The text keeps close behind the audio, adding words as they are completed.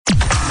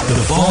The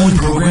following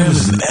program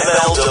is an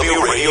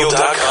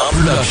MLWRadio.com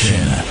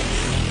production.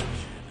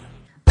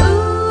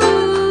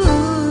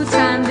 Ooh,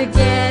 time to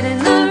get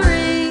in the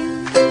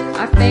ring.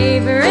 Our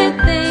favorite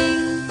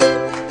thing.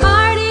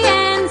 Marty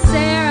and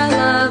Sarah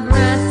love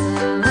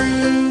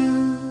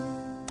wrestling.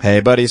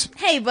 Hey, buddies.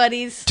 Hey,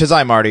 buddies. Tis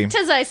I, Marty.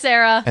 Tis I,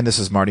 Sarah. And this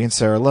is Marty and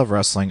Sarah Love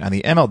Wrestling on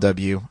the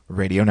MLW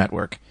Radio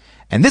Network.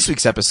 And this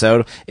week's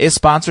episode is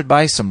sponsored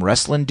by some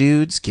wrestling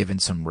dudes giving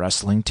some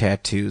wrestling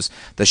tattoos.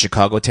 The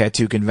Chicago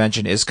Tattoo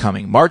Convention is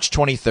coming March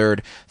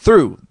 23rd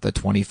through the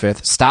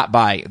 25th. Stop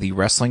by the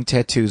Wrestling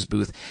Tattoos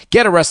booth.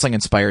 Get a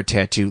wrestling-inspired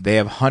tattoo. They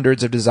have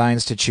hundreds of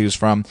designs to choose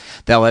from.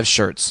 They'll have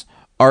shirts,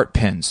 art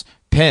pins,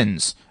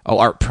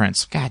 art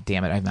prints. God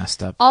damn it, I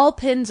messed up. All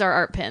pins are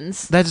art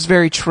pins. That is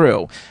very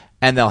true.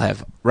 And they'll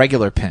have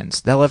regular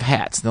pins. They'll have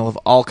hats. They'll have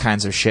all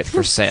kinds of shit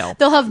for sale.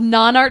 They'll have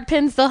non-art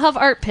pins. They'll have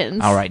art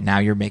pins. All right, now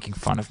you're making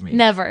fun of me.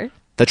 Never.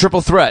 The triple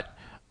threat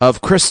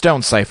of Chris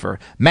Stonecipher,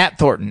 Matt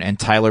Thornton, and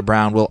Tyler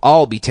Brown will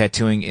all be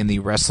tattooing in the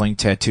Wrestling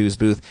Tattoos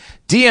booth.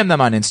 DM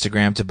them on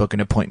Instagram to book an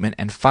appointment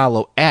and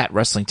follow at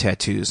Wrestling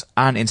Tattoos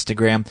on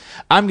Instagram.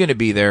 I'm going to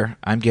be there.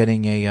 I'm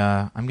going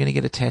to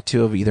get a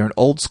tattoo of either an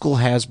old school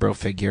Hasbro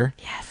figure.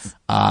 Yes.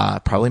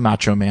 Probably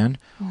Macho Man.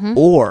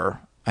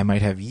 Or I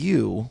might have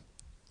you.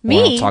 Me?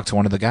 Or I'll talk to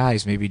one of the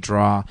guys, maybe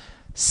draw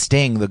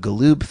Sting, the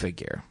Galoob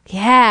figure.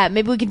 Yeah,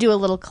 maybe we can do a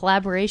little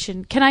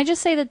collaboration. Can I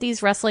just say that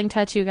these wrestling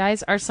tattoo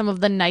guys are some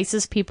of the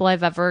nicest people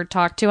I've ever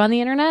talked to on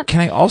the internet? Can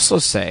I also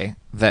say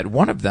that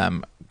one of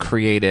them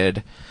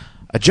created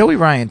a Joey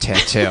Ryan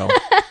tattoo,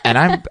 and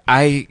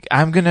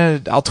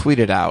I'll tweet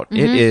it out.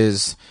 It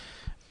is,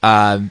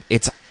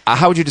 it's.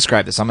 How would you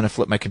describe this? I'm going to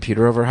flip my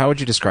computer over. How would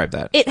you describe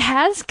that? It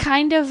has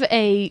kind of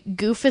a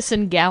Goofus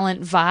and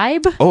Gallant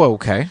vibe. Oh,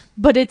 okay.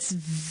 But it's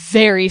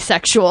very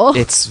sexual.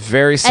 It's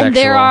very sexual. And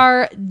there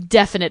are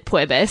definite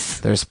puebes.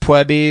 There's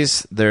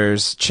puebes.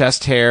 There's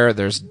chest hair.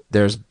 There's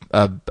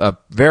a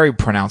very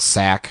pronounced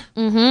sack.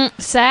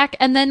 Sack,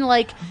 and then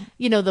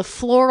the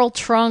floral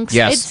trunks.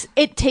 Yes.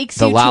 It takes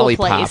the you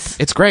lollipop. to a place.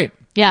 It's great.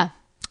 Yeah.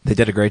 They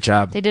did a great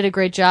job. They did a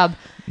great job.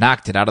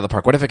 Knocked it out of the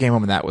park. What if I came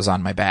home and that was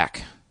on my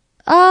back?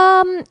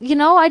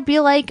 I'd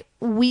be like,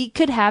 we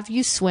could have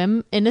you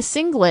swim in a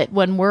singlet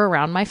when we're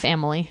around my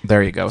family.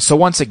 There you go. So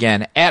once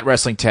again, at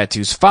Wrestling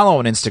Tattoos, follow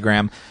on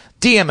Instagram.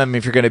 DM them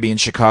if you're going to be in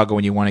Chicago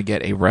and you want to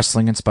get a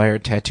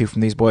wrestling-inspired tattoo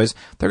from these boys.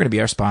 They're going to be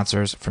our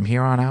sponsors from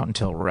here on out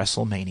until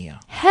Wrestlemania.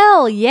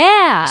 Hell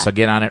yeah! So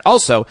get on it.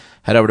 Also,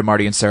 head over to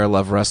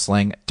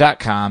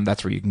MartyandSarahLoveWrestling.com.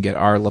 That's where you can get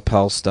our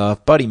lapel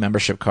stuff, buddy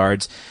membership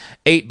cards,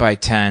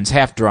 8x10s,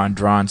 half-drawn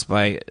drawings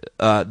by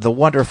the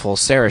wonderful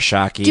Sarah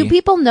Shockey. Do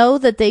people know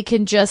that they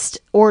can just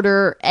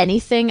order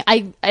anything?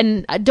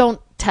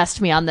 Don't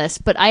test me on this,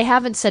 but I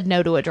haven't said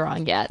no to a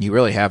drawing yet. You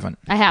really haven't.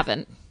 I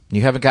haven't.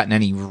 You haven't gotten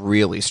any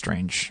really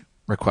strange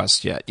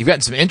requests yet. You've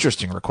gotten some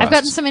interesting requests. I've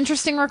gotten some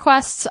interesting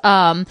requests.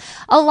 A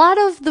lot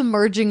of the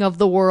merging of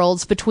the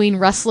worlds between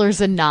wrestlers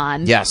and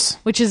non. Yes.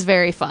 Which is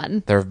very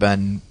fun. There have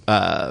been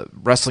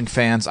wrestling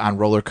fans on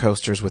roller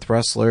coasters with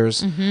wrestlers.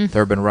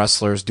 There have been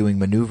wrestlers doing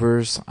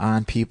maneuvers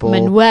on people.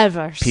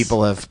 Maneuvers.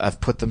 People have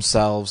put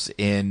themselves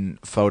in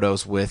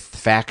photos with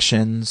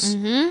factions.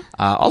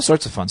 All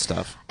sorts of fun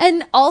stuff.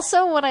 And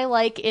also what I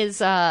like is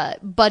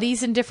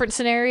buddies in different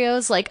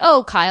scenarios, like,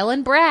 Kyle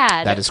and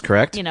Brad. That is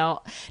correct.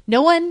 No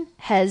one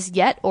has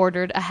yet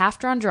ordered a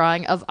half-drawn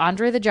drawing of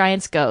Andre the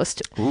Giant's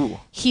ghost. Ooh.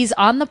 He's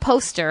on the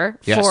poster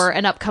for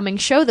an upcoming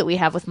show that we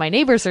have with My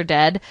Neighbors Are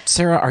Dead.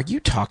 Sarah, are you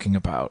talking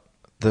about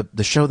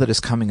the show that is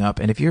coming up?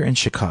 And if you're in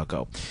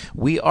Chicago,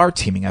 we are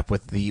teaming up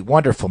with the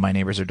wonderful My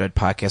Neighbors Are Dead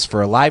podcast for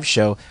a live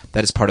show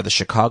that is part of the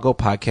Chicago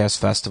Podcast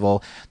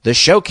Festival. The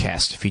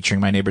showcast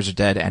featuring My Neighbors Are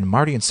Dead and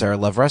Marty and Sarah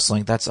Love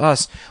Wrestling, that's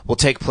us, will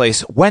take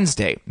place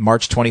Wednesday,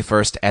 March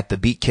 21st at the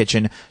Beat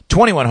Kitchen,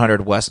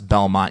 2100 West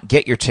Belmont.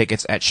 Get your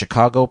tickets at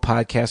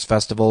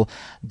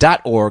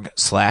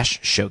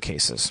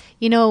chicagopodcastfestival.org/showcases.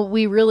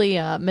 We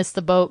really missed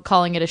the boat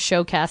calling it a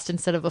showcast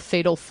instead of a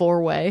fatal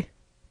four-way.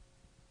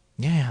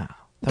 Yeah.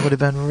 That would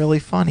have been really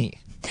funny.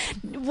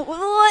 Well,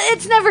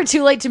 it's never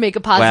too late to make a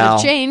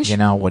positive change.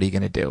 What are you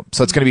going to do?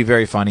 So it's going to be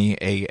very funny.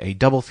 A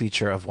double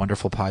feature of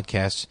wonderful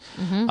podcasts.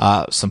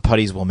 Some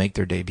putties will make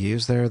their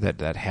debuts there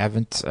that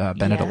haven't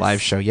been at a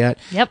live show yet.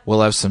 Yep.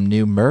 We'll have some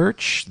new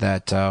merch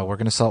that we're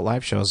going to sell at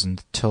live shows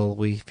until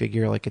we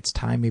figure it's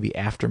time, maybe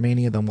after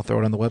Mania. Then we'll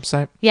throw it on the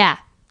website. Yeah.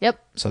 Yep.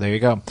 So there you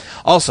go.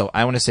 Also,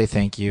 I want to say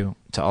thank you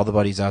to all the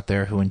buddies out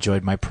there who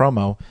enjoyed my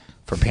promo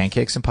for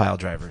Pancakes and Pile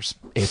Drivers.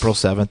 April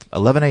 7th,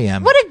 11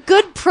 a.m. What a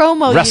good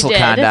promo you did.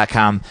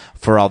 WrestleCon.com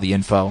for all the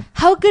info.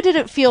 How good did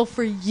it feel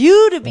for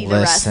you to be the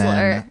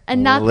wrestler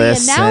and not the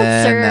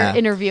announcer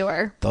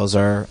interviewer? Those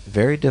are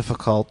very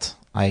difficult.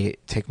 I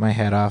take my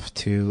hat off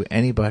to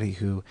anybody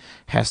who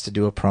has to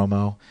do a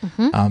promo.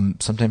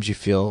 Sometimes you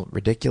feel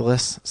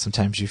ridiculous.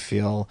 Sometimes you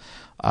feel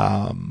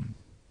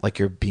like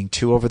you're being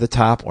too over the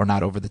top or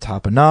not over the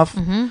top enough.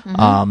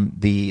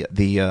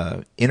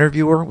 The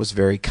interviewer was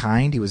very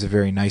kind. He was a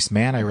very nice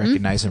man. I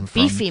recognize him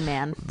from Beefy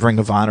man. Ring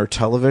of Honor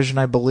television,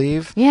 I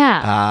believe.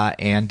 Yeah.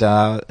 And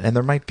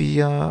there might be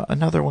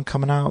another one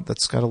coming out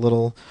that's got a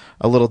little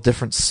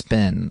different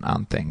spin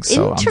on things.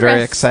 So I'm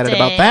very excited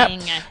about that.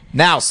 Interesting.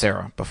 Now,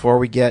 Sarah, before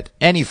we get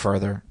any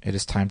further, it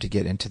is time to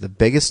get into the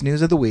biggest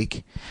news of the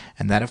week.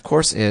 And that, of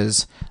course,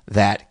 is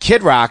that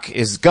Kid Rock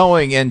is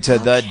going into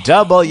the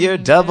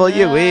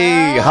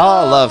WWE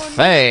Hall of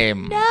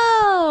Fame.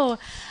 No.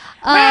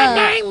 My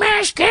name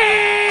is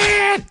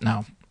Kid.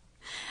 No.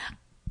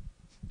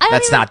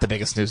 That's not the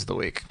biggest news of the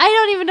week. I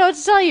don't even know what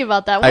to tell you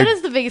about that. What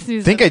is the biggest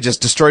news? I think I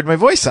just destroyed my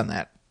voice on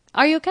that.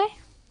 Are you okay?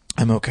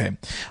 I'm okay.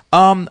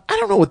 I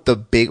don't know what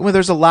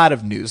there's a lot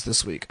of news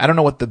this week. I don't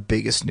know what the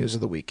biggest news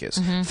of the week is.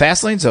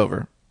 Fastlane's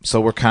over.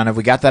 So we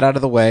got that out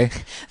of the way.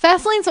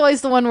 Fastlane's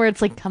always the one where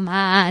it's like, come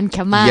on.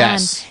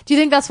 Yes. Do you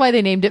think that's why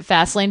they named it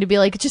Fastlane? To be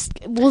like,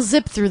 we'll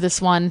zip through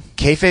this one.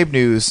 Kayfabe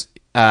News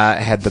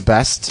had the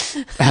best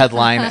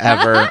headline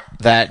ever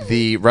that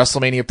the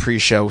WrestleMania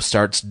pre-show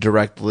starts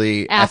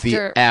directly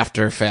after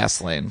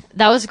Fastlane.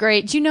 That was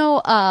great. Do you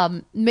know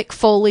Mick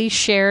Foley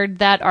shared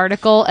that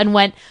article and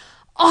went,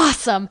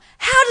 awesome.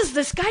 How does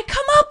this guy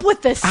come up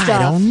with this stuff?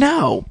 I don't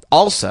know.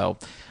 Also,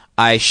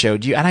 I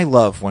showed you, and I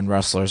love when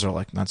wrestlers are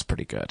like, that's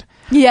pretty good.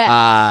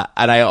 Yeah.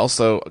 And I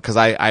also, because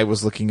I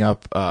was looking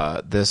up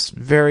this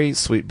very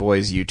sweet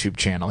boy's YouTube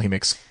channel. He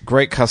makes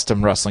great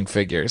custom wrestling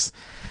figures.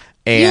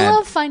 And you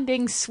love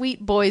finding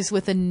sweet boys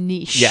with a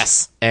niche.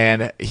 Yes.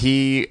 And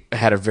he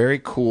had a very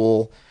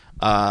cool,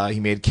 he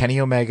made Kenny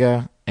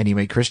Omega, and he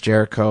made Chris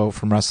Jericho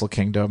from Wrestle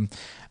Kingdom.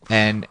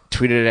 And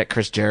tweeted it at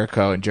Chris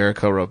Jericho, and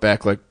Jericho wrote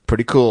back, like,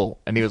 pretty cool.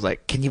 And he was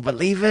like, can you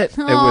believe it? It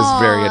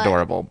was very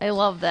adorable. I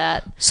love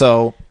that.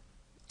 So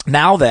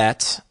now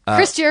that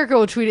Chris Jericho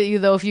will tweet at you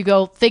though if you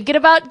go thinking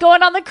about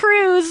going on the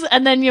cruise,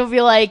 and then he'll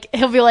be like,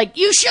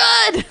 you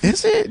should.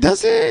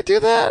 Does it do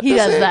that? He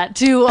does that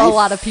to a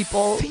lot of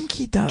people. I think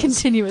he does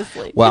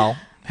Continuously. Well,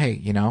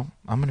 hey, I'm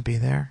gonna be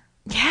there.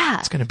 Yeah.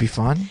 It's gonna be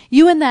fun.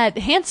 You and that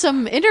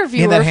handsome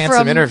interviewer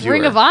from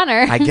Ring of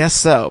Honor. I guess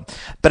so.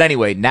 But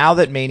anyway, now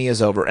that Mania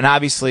is over, and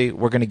obviously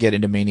we're gonna get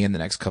into Mania in the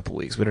next couple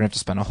weeks. We don't have to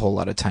spend a whole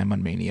lot of time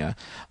on Mania.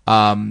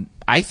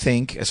 I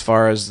think as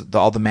far as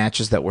all the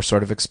matches that were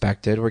sort of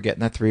expected, we're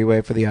getting a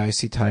 3-way for the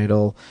IC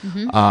title.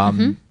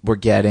 We're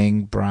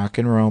getting Brock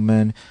and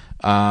Roman.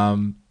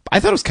 I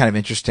thought it was kind of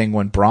interesting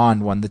when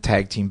Braun won the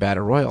Tag Team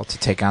Battle Royal to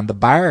take on the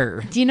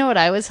Bar. Do you know what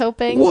I was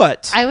hoping?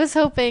 What? I was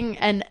hoping,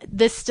 and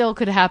this still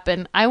could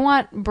happen, I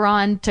want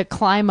Braun to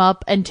climb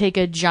up and take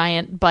a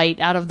giant bite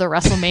out of the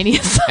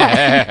WrestleMania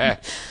sign.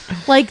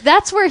 Like,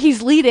 that's where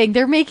he's leading.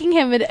 They're making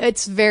him,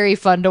 it's very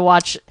fun to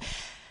watch.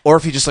 Or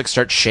if he just like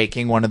starts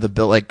shaking one of the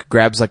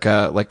grabs like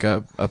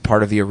a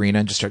part of the arena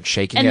and just starts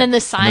shaking and it. Then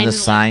the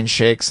sign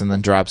shakes and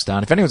then drops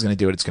down. If anyone's going to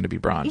do it, it's going to be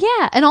Braun.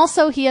 Yeah, and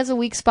also he has a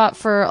weak spot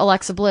for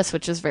Alexa Bliss,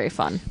 which is very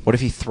fun. What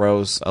if he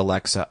throws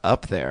Alexa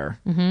up there?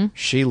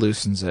 She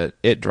loosens it,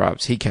 it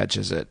drops, he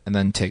catches it, and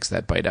then takes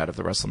that bite out of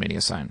the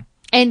WrestleMania sign.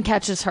 And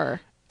catches her.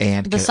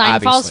 And the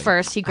sign falls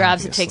first, he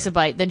grabs it, takes a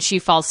bite, then she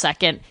falls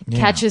second,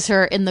 catches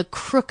her in the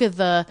crook of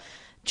the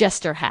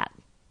jester hat.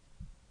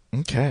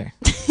 Okay.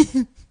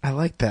 I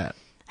like that.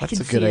 That's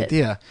a good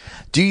idea.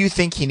 Do you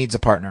think he needs a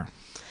partner?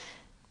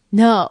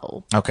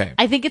 No. Okay.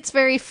 I think it's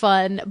very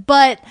fun,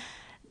 but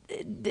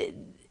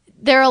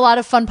there are a lot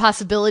of fun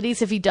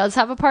possibilities if he does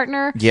have a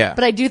partner. Yeah.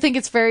 But I do think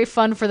it's very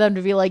fun for them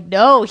to be like,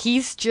 no,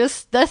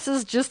 this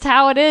is just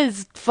how it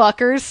is,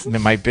 fuckers. It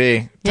might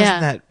be.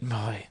 Yeah.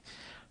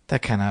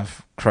 That kind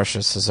of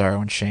crushes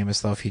Cesaro and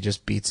Sheamus, though, if he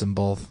just beats them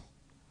both.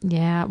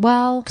 Yeah,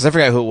 well... Because I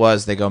forgot who it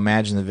was. They go,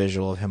 imagine the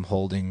visual of him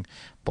holding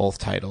both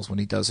titles when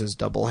he does his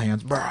double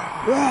hands.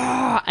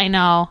 I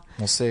know.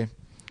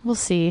 We'll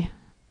see.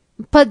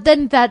 But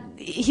then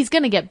he's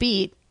going to get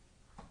beat.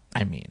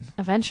 I mean...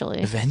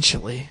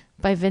 Eventually.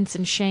 By Vince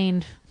and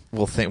Shane.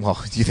 Do you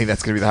think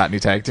that's going to be the hot new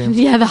tag team?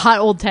 Yeah, the hot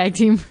old tag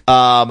team.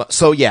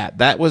 So yeah,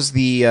 that was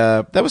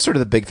sort of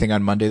the big thing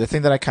on Monday. The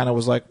thing that I kind of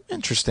was like,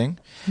 interesting.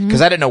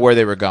 Because I didn't know where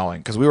they were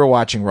going. Because we were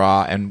watching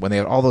Raw, and when they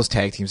had all those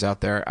tag teams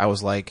out there, I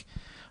was like,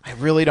 I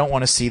really don't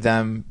want to see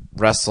them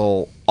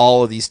wrestle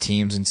all of these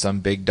teams in some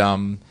big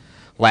dumb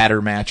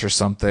ladder match or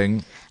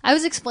something. I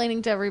was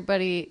explaining to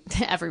everybody,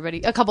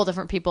 a couple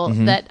different people,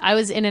 that I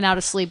was in and out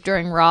of sleep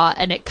during Raw,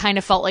 and it kind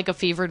of felt like a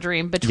fever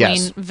dream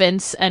between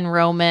Vince and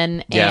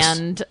Roman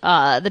and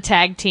the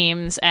tag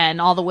teams and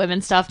all the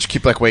women stuff. Just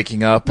keep like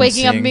waking up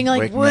and being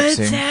like, what's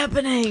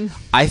happening?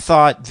 I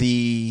thought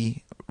the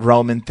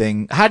Roman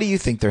thing, how do you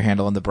think they're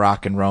handling the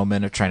Brock and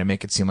Roman of trying to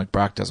make it seem like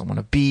Brock doesn't want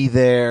to be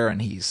there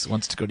and he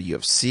wants to go to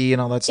UFC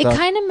and all that stuff? It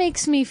kind of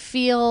makes me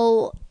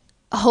feel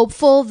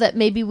hopeful that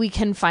maybe we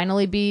can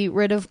finally be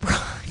rid of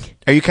Brock.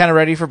 Are you kind of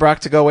ready for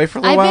Brock to go away for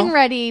a little while? I've been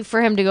ready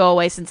for him to go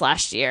away since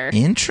last year.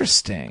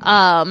 Interesting.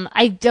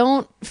 I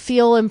don't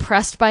feel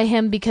impressed by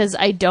him because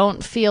I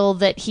don't feel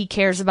that he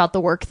cares about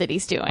the work that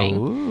he's doing.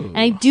 Ooh. And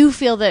I do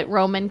feel that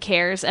Roman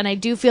cares, and I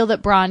do feel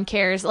that Braun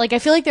cares. Like, I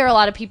feel like there are a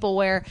lot of people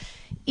where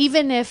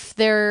even if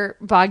they're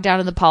bogged down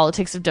in the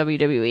politics of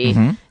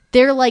WWE,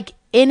 they're like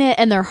in it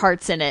and their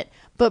heart's in it.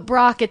 But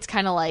Brock, it's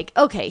kind of like,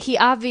 okay, he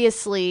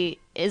obviously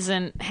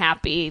isn't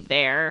happy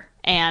there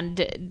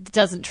and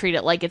doesn't treat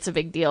it like it's a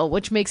big deal,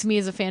 which makes me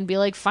as a fan be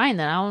like, fine,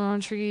 then I don't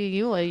want to treat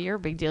you like you're a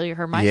big deal. You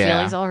hurt my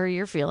feelings, I'll hurt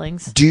your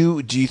feelings.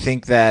 Do you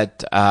think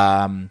that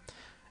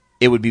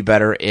it would be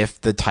better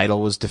if the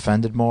title was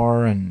defended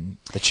more and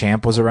the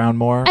champ was around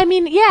more? I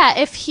mean, yeah,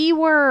 if he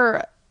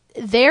were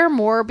there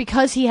more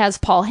because he has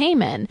Paul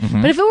Heyman.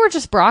 But if it were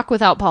just Brock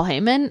without Paul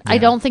Heyman, I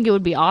don't think it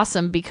would be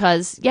awesome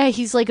because, yeah,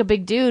 he's like a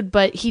big dude,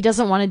 but he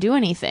doesn't want to do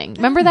anything.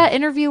 Remember that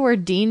interview where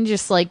Dean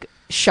just like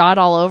shot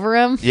all over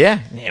him? Yeah.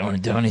 He didn't want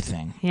to do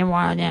anything. He didn't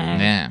want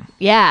to.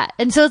 Yeah.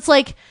 And so it's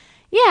like,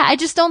 yeah, I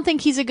just don't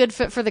think he's a good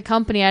fit for the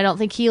company. I don't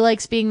think he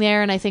likes being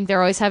there, and I think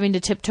they're always having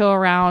to tiptoe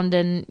around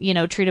and, you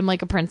know, treat him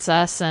like a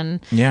princess. And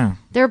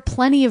there are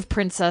plenty of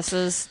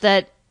princesses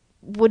that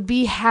would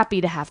be happy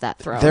to have that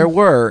throne. There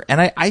were, and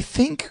I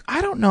think,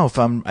 I don't know if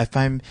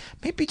I'm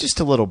maybe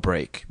just a little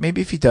break. Maybe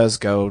if he does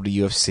go to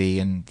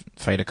UFC and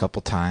fight a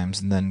couple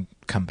times and then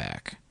come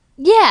back.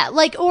 Yeah,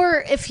 like,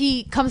 or if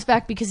he comes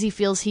back because he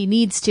feels he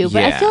needs to.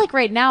 But I feel like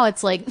right now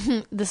it's like,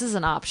 this is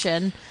an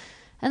option.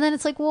 And then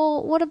it's like,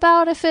 well, what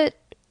about if it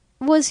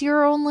was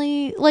your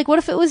only, like, what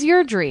if it was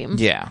your dream?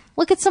 Yeah.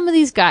 Look at some of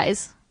these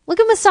guys. Look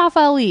at Mustafa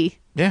Ali.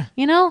 Yeah.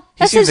 You know?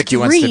 He seems like he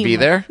wants to be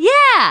there.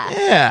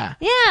 Yeah.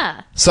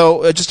 Yeah.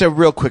 So, just a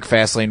real quick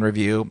Fastlane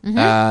review.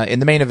 In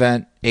the main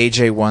event,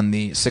 AJ won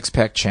the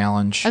six-pack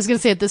challenge. I was going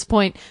to say at this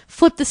point,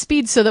 flip the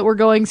speed so that we're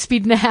going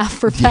speed and a half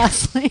for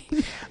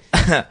Fastlane.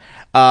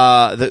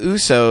 The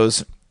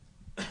Usos,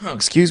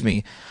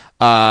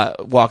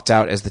 walked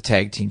out as the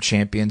tag team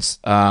champions.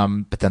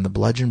 But then the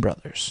Bludgeon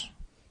Brothers.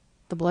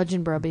 The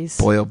Bludgeon Brubbies.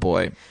 Boy, oh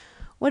boy.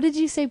 What did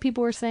you say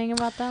people were saying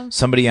about them?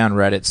 Somebody on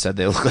Reddit said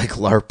they look like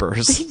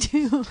LARPers. They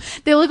do.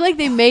 They look like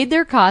they made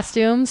their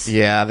costumes.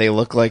 Yeah, they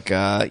look like,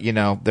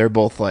 they're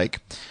both like,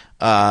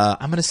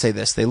 I'm going to say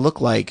this. They look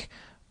like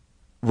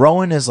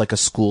Rowan is like a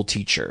school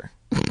teacher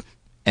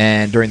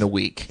and during the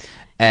week.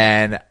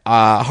 And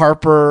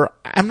Harper,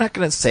 I'm not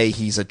going to say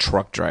he's a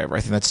truck driver.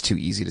 I think that's too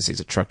easy to say he's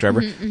a truck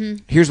driver.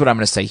 Here's what I'm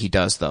going to say he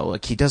does, though.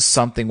 Like, he does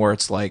something where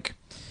it's like,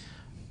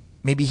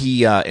 maybe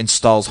he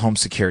installs home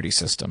security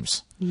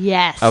systems.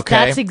 Yes,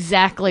 okay? That's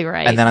exactly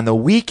right. And then on the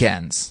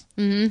weekends,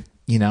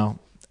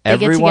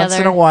 every once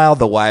in a while,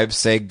 the wives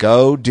say,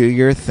 go do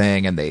your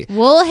thing. And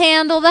we'll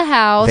handle the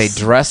house. They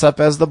dress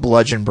up as the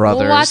Bludgeon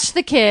Brothers. We'll watch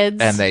the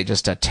kids. And they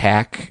just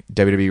attack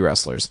WWE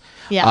wrestlers.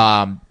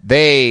 Yeah.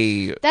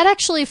 That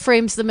actually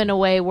frames them in a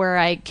way where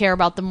I care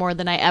about them more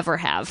than I ever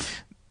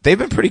have. They've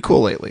been pretty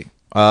cool lately.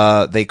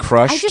 They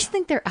crushed. I just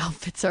think their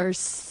outfits are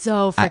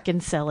so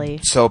freaking silly.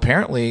 So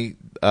apparently,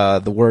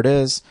 the word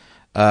is,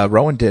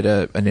 Rowan did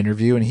an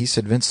interview and he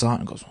said Vince saw it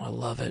and goes, I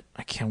love it.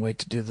 I can't wait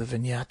to do the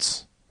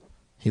vignettes.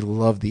 He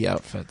loved the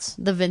outfits.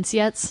 The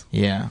Vignettes?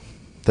 Yeah.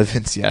 The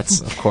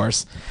Vignettes, of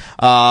course.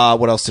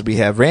 What else did we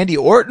have? Randy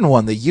Orton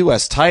won the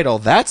U.S. title.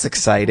 That's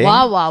exciting.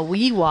 Wah, wah,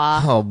 wee,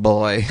 wah. Oh,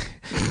 boy.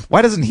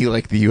 Why doesn't he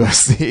like the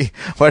UFC?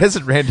 Why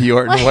doesn't Randy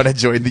Orton want to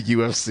join the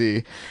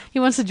UFC? He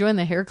wants to join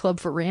the hair club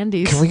for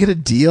Randy's. Can we get a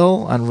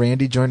deal on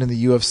Randy joining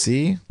the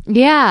UFC?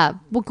 Yeah.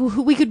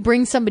 We could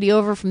bring somebody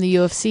over from the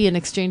UFC in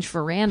exchange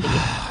for Randy.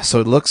 So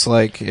it looks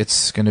like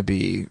it's going to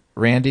be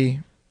Randy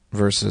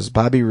versus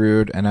Bobby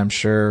Roode, and I'm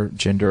sure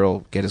Jinder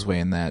will get his way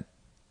in that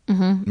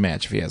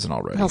match if he hasn't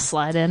already. He'll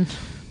slide in.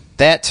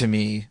 That, to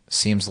me,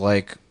 seems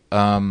like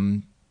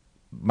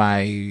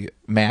my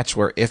match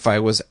where if I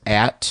was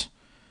at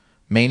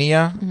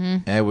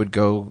Mania, I would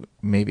go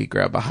maybe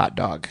grab a hot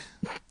dog.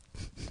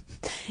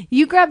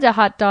 You grabbed a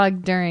hot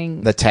dog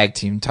during the tag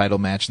team title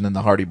match, and then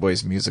the Hardy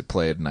Boys music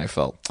played, and I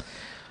felt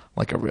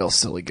like a real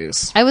silly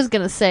goose. I was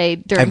going to say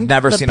during I've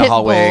never seen a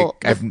hallway.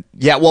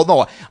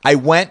 I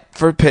went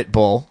for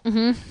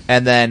Pitbull,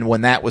 and then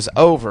when that was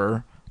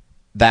over,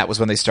 that was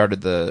when they started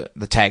the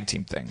tag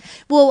team thing.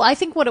 Well, I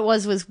think what it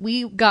was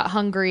we got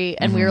hungry,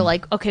 and we were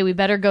like, okay, we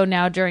better go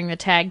now during the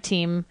tag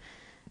team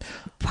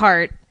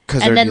part.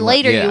 And then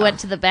later you went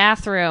to the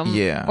bathroom.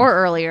 Yeah. Or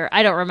earlier.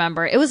 I don't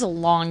remember. It was a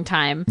long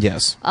time.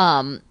 Yes.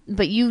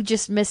 But you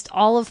just missed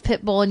all of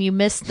Pitbull, and you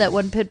missed that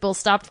when Pitbull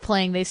stopped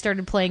playing, they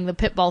started playing the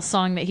Pitbull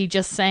song that he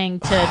just sang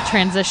to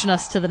transition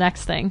us to the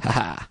next thing.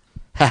 Ha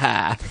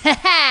ha.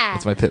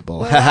 That's my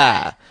Pitbull.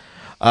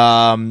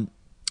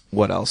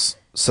 What else?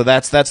 So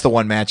that's the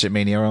one match at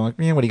Mania where I'm like,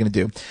 what are you going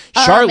to do?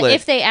 Charlotte.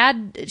 If they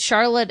add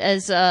Charlotte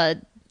as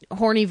a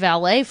horny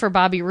valet for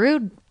Bobby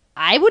Roode,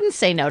 I wouldn't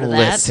say no to that.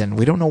 Listen,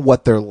 we don't know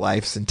what their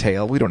lives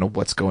entail. We don't know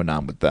what's going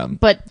on with them.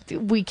 But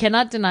we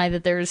cannot deny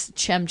that there's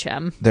Chem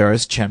Chem. There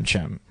is Chem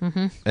Chem.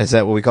 Is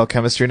that what we call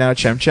chemistry now?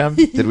 Chem Chem?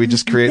 Did we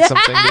just create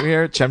something new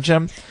here? Chem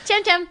Chem?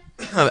 Chem Chem.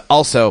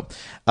 Also,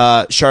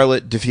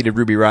 Charlotte defeated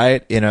Ruby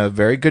Riott in a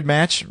very good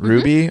match.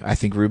 I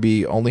think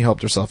Ruby only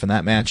helped herself in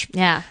that match.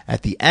 Yeah.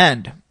 At the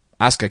end,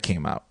 Asuka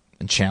came out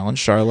and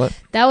challenged Charlotte.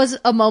 That was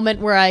a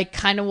moment where I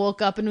kind of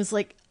woke up and was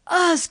like,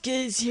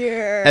 Asuka's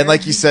here. And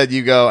like you said,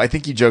 I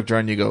think you joked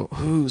around, you go,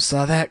 who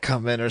saw that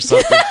coming or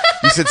something.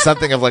 You said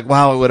something of like,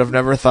 wow, I would have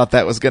never thought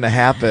that was going to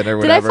happen or Did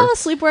whatever. I fall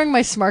asleep wearing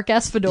my smart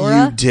ass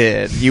fedora? You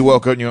did. You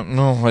woke up and you went,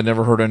 no, I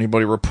never heard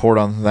anybody report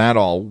on that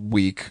all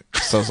week.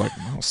 So I was like,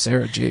 oh,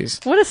 Sarah,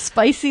 jeez. What a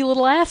spicy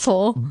little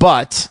asshole.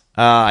 But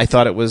I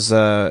thought it was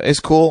it's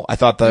cool. I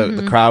thought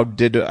the crowd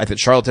did. I thought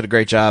Charlotte did a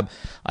great job.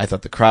 I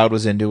thought the crowd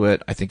was into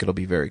it. I think it'll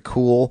be very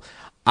cool.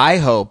 I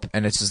hope,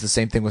 and it's just the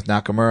same thing with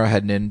Nakamura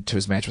heading into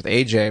his match with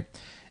AJ,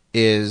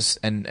 is,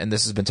 and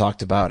this has been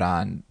talked about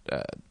on,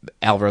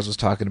 Alvarez was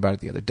talking about it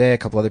the other day. A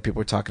couple other people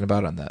were talking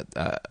about it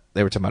on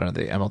they were talking about it on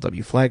the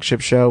MLW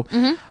flagship show.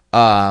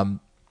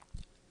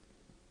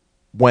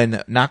 When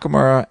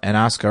Nakamura and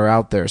Asuka are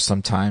out there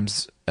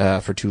sometimes,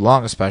 for too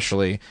long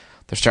especially,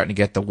 they're starting to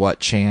get the what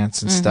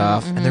chants and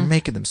stuff, and they're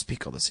making them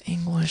speak all this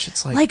English.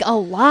 It's like a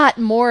lot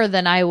more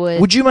than I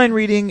would. Would you mind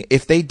reading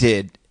if they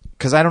did?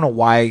 Because I don't know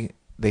why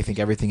they think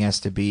everything has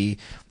to be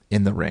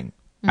in the ring.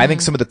 I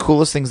think some of the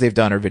coolest things they've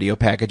done are video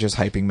packages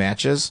hyping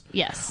matches.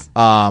 Yes.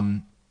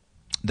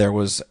 There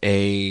was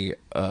a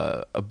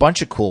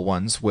bunch of cool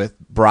ones with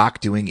Brock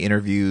doing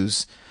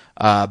interviews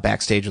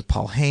backstage with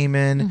Paul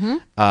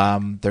Heyman.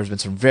 There's been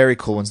some very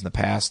cool ones in the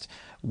past.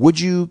 Would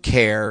you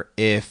care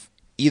if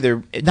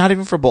either, not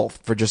even for both,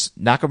 for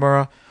just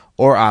Nakamura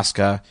or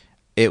Asuka,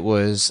 it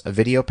was a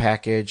video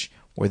package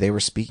where they were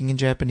speaking in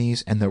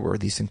Japanese and there were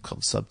these things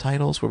called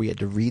subtitles where we had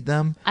to read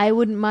them? I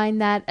wouldn't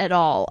mind that at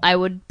all. I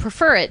would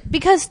prefer it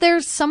because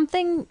there's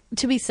something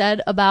to be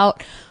said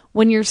about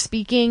when you're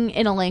speaking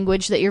in a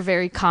language that you're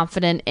very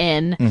confident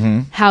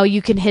in, how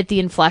you can hit the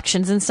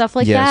inflections and stuff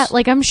like that.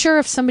 Like, I'm sure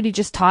if somebody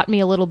just taught me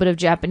a little bit of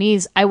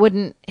Japanese, I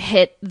wouldn't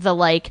hit the,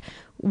 like,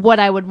 what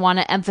I would want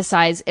to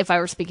emphasize if I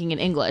were speaking in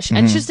English. And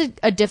it's just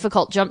a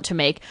difficult jump to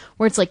make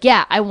where it's like,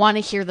 yeah, I want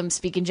to hear them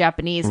speak in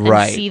Japanese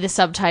and see the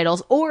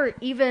subtitles, or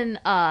even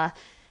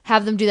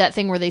have them do that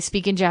thing where they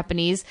speak in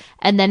Japanese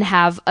and then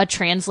have a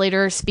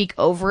translator speak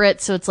over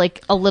it. So it's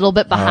like a little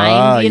bit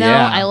behind, you know?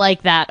 Yeah. I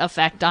like that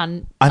effect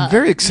on I'm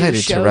very new excited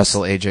to shows.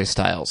 wrestle AJ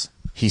Styles.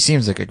 He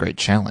seems like a great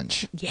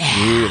challenge.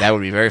 Yeah. Ooh, that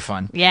would be very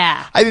fun.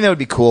 Yeah. I think that would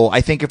be cool.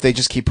 I think if they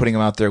just keep putting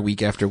him out there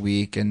week after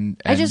week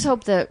and I just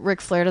hope that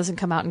Ric Flair doesn't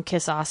come out and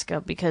kiss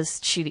Asuka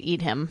because she'd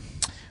eat him.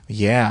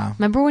 Yeah.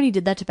 Remember when he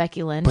did that to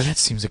Becky Lynch? But that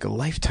seems like a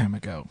lifetime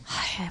ago.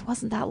 It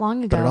wasn't that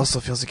long ago. But it also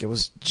feels like it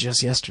was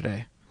just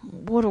yesterday.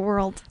 What a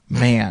world.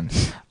 Man.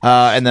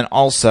 And then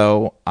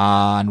also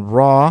on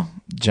Raw,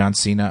 John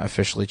Cena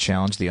officially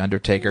challenged The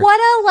Undertaker. What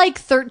a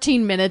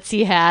 13 minutes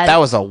he had. That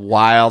was a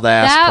wild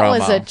ass That promo.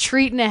 was a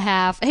treat and a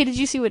half. Hey, did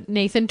you see what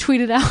Nathan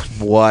tweeted out?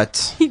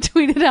 What? He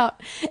tweeted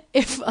out,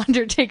 if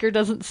Undertaker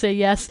doesn't say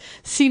yes,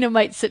 Cena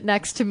might sit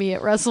next to me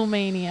at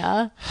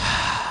WrestleMania.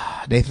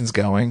 Nathan's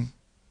going.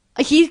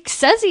 He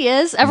says he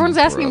is. Everyone's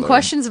asking him brother.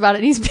 questions about it,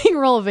 and he's being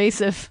real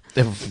evasive.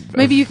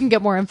 Maybe you can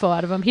get more info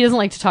out of him. He doesn't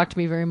like to talk to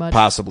me very much.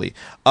 Possibly.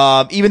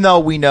 Even though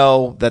we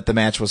know that the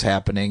match was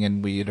happening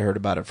and we had heard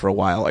about it for a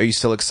while, are you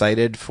still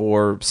excited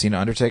for Cena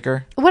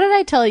Undertaker? What did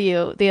I tell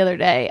you the other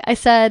day? I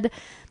said,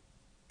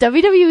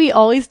 WWE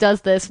always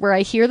does this where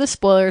I hear the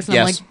spoilers and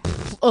I'm like,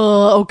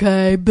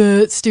 okay,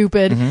 but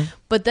stupid.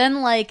 But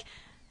then,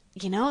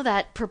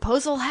 that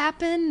proposal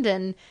happened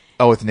and...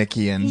 Oh, with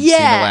Nikki and Cena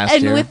last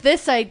year? And with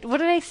this, what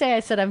did I say?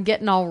 I said, I'm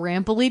getting all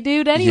ramply,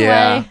 dude, anyway.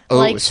 Yeah.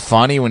 Oh, it was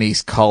funny when he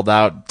called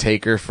out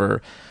Taker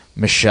for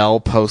Michelle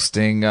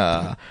posting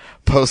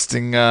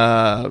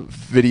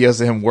videos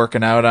of him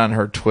working out on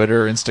her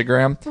Twitter,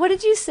 Instagram. What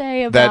did you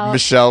say about... That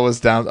Michelle was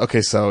down...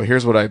 Okay, so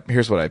here's what I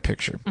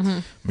picture.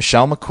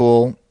 Michelle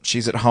McCool,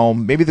 she's at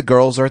home. Maybe the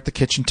girls are at the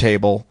kitchen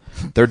table.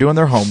 They're doing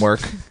their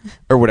homework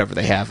or whatever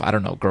they have. I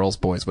don't know, girls,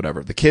 boys,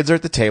 whatever. The kids are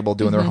at the table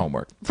doing their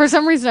homework. For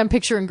some reason, I'm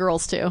picturing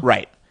girls, too.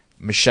 Right.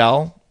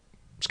 Michelle,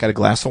 she's got a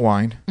glass of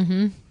wine.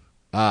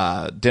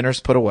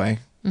 Dinner's put away.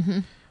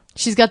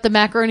 She's got the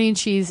macaroni and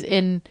cheese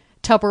in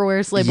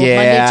Tupperware's labeled Yeah,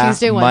 Monday,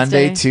 Tuesday,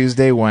 Wednesday. Monday,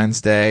 Tuesday,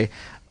 Wednesday.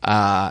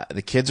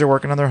 The kids are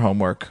working on their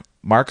homework.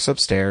 Mark's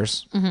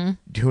upstairs.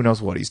 Who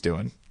knows what he's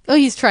doing? Oh,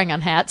 he's trying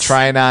on hats.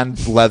 Trying on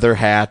leather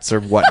hats or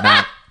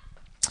whatnot.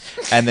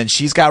 And then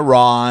she's got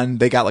Raw on.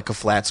 They got a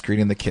flat screen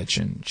in the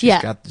kitchen.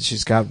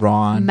 She's got Raw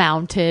on.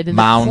 Mounted in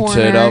the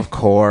corner. Of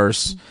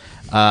course.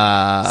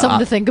 Something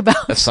to think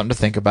about. Something to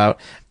think about.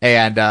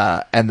 And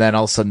then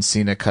all of a sudden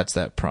Cena cuts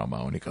that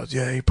promo and he goes,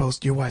 yeah,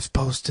 your wife's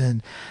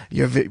posting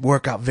your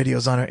workout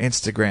videos on her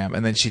Instagram.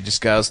 And then she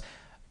just goes,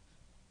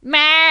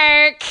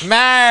 Mark,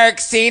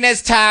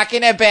 Cena's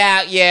talking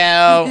about you.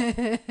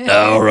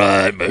 All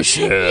right,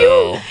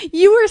 Michelle.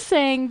 You were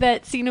saying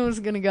that Cena was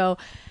going to go,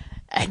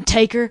 and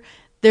Taker,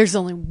 there's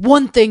only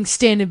one thing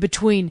standing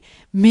between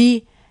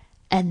me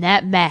and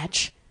that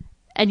match.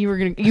 And you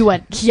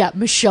went, yeah,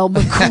 Michelle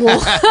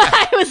McCool.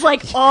 I was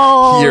like,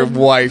 oh. Your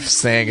wife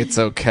saying it's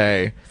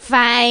okay.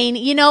 Fine.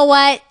 You know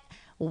what?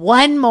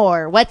 One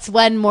more. What's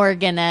one more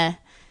gonna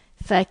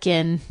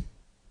fucking...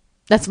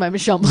 That's my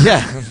Michelle McCool.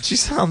 Yeah, she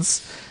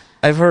sounds...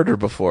 I've heard her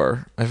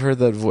before. I've heard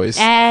that voice.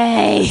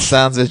 Hey.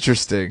 Sounds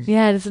interesting.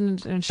 Yeah, it is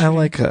interesting. I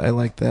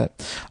like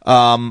that.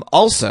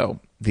 Also,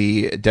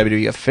 the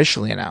WWE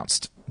officially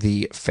announced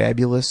the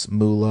Fabulous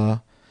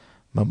Moolah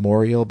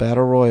Memorial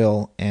Battle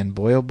Royal, and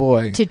boy oh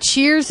boy, to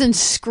cheers and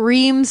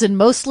screams, and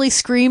mostly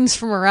screams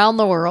from around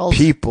the world.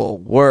 People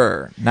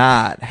were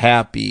not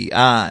happy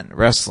on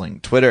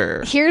wrestling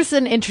Twitter. Here's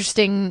an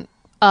interesting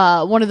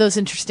one of those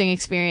interesting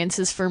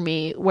experiences for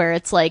me where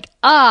it's like,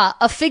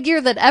 a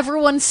figure that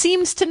everyone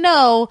seems to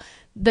know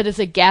that is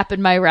a gap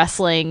in my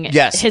wrestling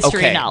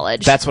history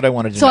knowledge. That's what I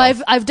wanted to know.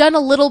 So I've done a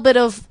little bit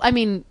of, I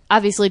mean,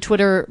 obviously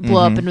Twitter blew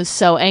up and was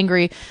so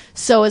angry.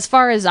 So as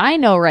far as I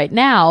know right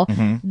now,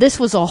 this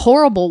was a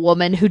horrible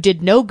woman who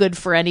did no good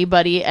for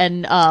anybody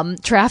and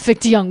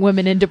trafficked young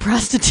women into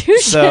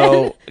prostitution.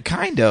 So,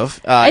 kind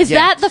of. Is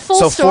that the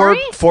full story?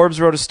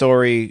 Forbes wrote a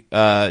story.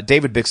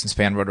 David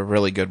Bixenspan wrote a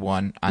really good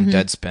one on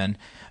Deadspin.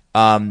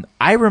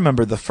 I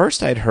remember the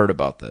first I'd heard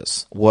about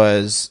this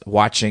was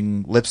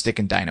watching Lipstick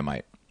and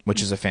Dynamite,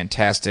 which is a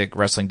fantastic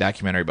wrestling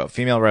documentary about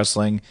female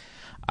wrestling.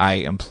 I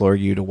implore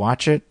you to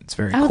watch it. It's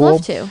very cool. I would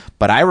love to.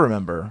 But I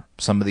remember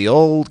some of the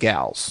old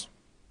gals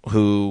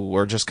who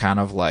were just kind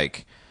of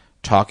like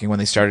talking when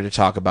they started to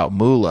talk about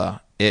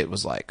Moolah. It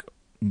was like,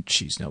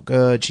 she's no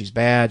good, she's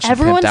bad, she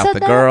Everyone pimped out said the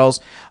that? girls.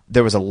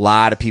 There was a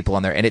lot of people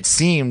on there, and it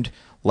seemed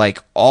like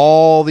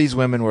all these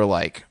women were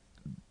like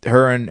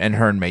her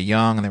and Mae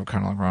Young, and they were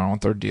kind of like, I don't know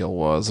what their deal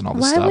was and all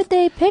this stuff. Why would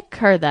they pick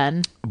her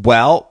then?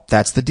 Well,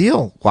 that's the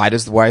deal. Why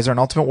is there an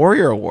Ultimate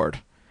Warrior award?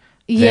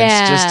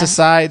 Yeah. Vince just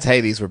decides, hey,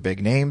 these were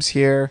big names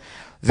here.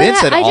 Vince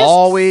had I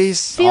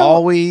just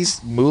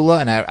always Moolah,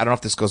 and I don't know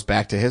if this goes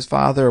back to his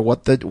father or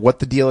what the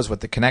deal is, what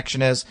the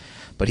connection is,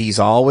 but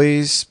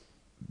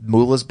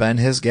Moolah's been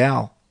his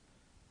gal.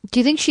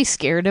 Do you think she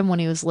scared him when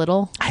he was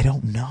little? I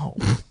don't know.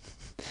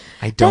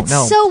 I don't know.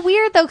 That's so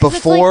weird, though.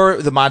 Before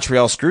the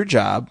Montreal screw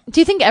job.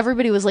 Do you think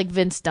everybody was like,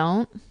 Vince,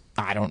 don't?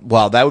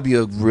 Well, that would be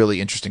a really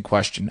interesting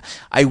question.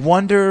 I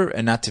wonder,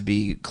 and not to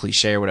be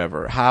cliche or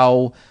whatever,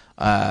 how,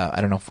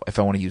 I don't know if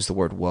I want to use the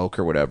word woke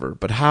or whatever,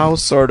 but how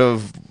sort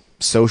of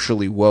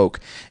socially woke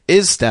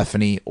is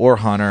Stephanie or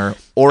Hunter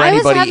or anybody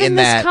in that? I was having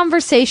this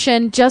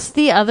conversation just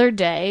the other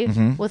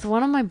day with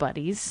one of my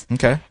buddies.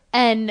 Okay.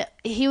 And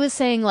he was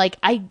saying, like,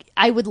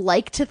 I would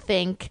like to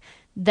think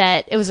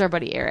that it was our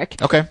buddy Eric.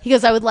 Okay. He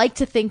goes, I would like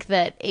to think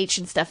that H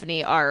and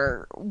Stephanie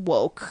are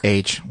woke.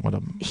 He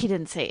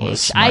didn't say what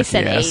H. I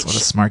said H. What a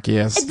smart he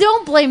is.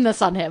 Don't blame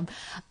this on him.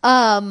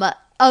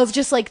 Of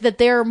just like that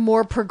they're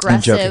more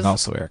progressive. I'm joking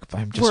also, Eric.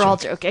 We're all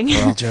joking.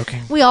 We're all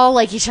joking. We all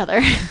like each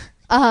other.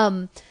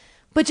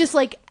 But just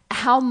like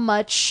how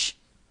much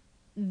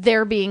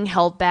they're being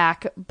held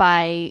back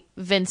by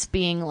Vince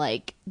being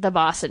like the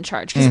boss in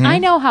charge. Because I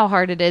know how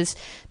hard it is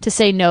to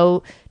say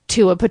no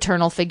to a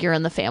paternal figure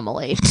in the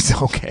family.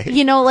 Okay.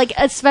 You know, like,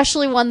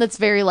 especially one that's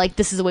very like,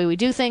 this is the way we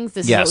do things.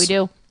 This is what we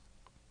do.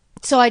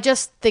 So I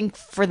just think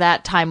for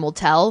that time will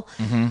tell.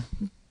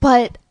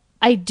 But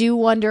I do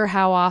wonder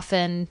how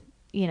often,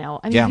 you know,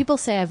 I mean, people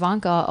say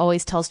Ivanka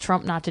always tells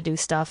Trump not to do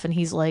stuff, and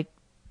he's like,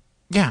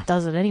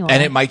 does it anyway.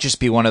 And it might just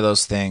be one of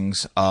those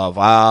things of,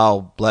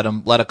 I'll let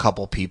a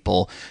couple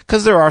people,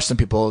 because there are some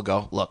people who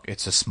go, look,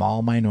 it's a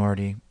small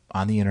minority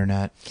on the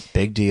internet,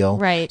 big deal.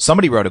 Right.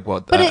 Somebody wrote a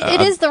quote. But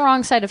it is the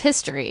wrong side of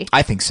history.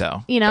 I think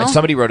so. You know? And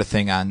somebody wrote a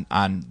thing on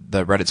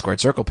the Reddit Squared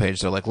Circle page.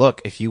 They're like,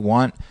 look, if you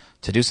want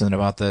to do something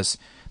about this,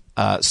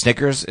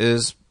 Snickers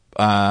is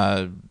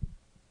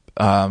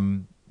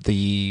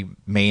the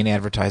main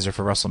advertiser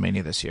for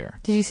Wrestlemania this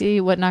year. Did you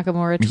see what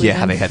Nakamura tweeted?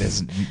 Yeah, they had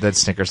that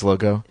Snickers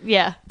logo.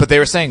 Yeah. But they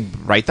were saying,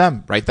 write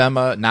them,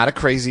 not a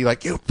crazy,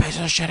 like, you piece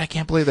of shit, I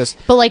can't believe this.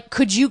 But, like,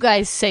 could you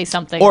guys say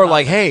something? Or,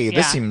 like, hey,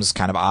 this seems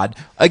kind of odd.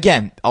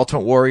 Again,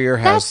 Ultimate Warrior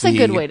has That's a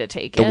good way to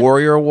take the it.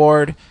 Warrior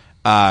Award.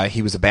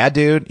 He was a bad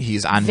dude.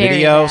 He's on Very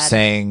video bad.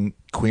 saying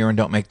queer and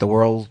don't make the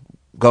world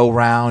go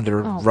round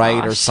or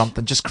right or gosh.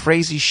 something. Just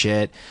crazy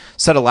shit.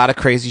 Said a lot of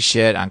crazy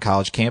shit on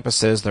college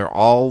campuses. They're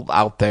all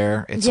out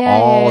there. It's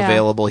all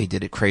available. He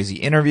did crazy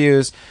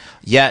interviews.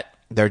 Yet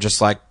they're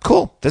just like,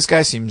 cool, this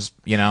guy seems,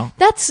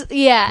 That's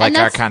like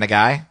our kind of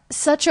guy.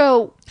 Such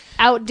a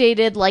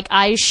outdated, like,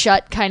 eyes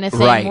shut kind of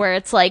thing, Right. where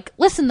it's like,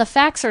 listen, the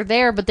facts are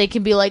there, but they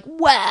can be like,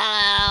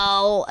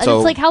 well, and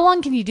it's like, how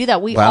long can you do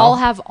that? We all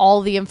have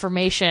all the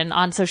information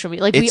on social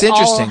media. Like, It's we all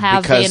interesting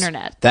have because the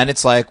internet. then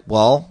it's like,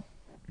 well,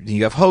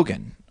 you have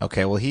Hogan.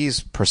 Okay, well,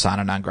 he's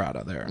persona non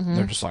grata there.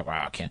 They're just like,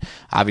 wow, I can't.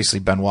 Obviously,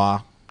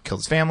 Benoit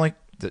killed his family.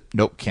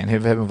 Nope, can't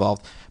have him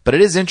involved. But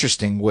it is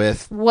interesting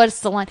with...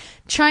 What's the line?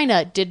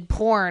 China did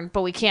porn,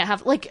 but we can't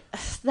have... Like,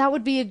 that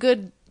would be a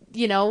good,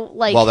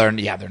 like... Well, I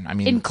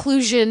mean...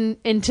 inclusion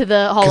into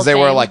the Hall of Fame. Because they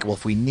were like, well,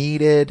 if we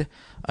needed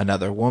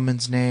another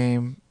woman's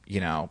name,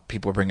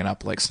 people were bringing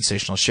up, like,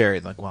 Sensational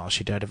Sherry. Like, well,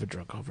 she died of a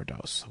drug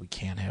overdose, so we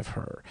can't have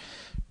her.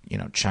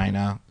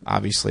 China,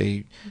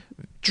 obviously...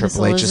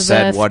 Triple H has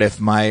said, what if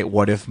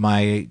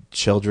my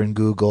children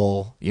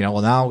Google,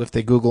 well, now if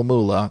they Google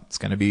Moolah, it's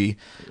going to be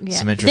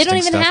some interesting stuff, they don't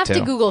even have too.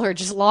 to Google her.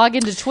 Just log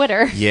into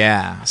Twitter.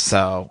 Yeah,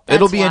 so That's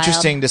it'll be wild.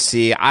 interesting to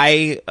see.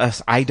 I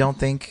don't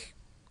think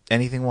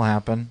anything will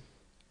happen.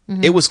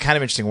 It was kind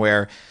of interesting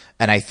where,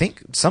 and I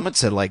think someone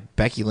said, like,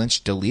 Becky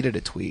Lynch deleted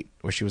a tweet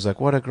where she was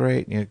like, what a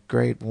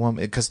great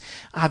woman. Because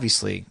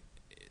obviously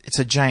it's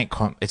a giant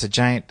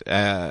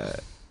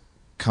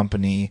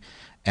company,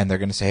 and they're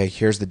going to say, hey,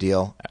 here's the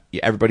deal.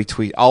 Everybody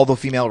tweet, all the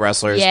female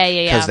wrestlers. Yeah.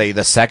 Because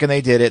the second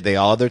they did it, they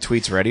all had their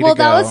tweets ready to go. Well,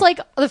 that was like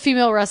the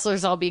female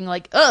wrestlers all being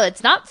like, oh,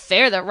 it's not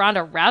fair that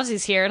Ronda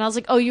Rousey's here. And I was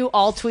like, oh, you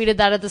all tweeted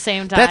that at the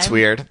same time? That's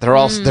weird. They're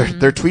all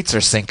their tweets are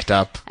synced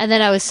up. And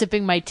then I was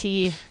sipping my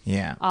tea.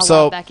 Yeah.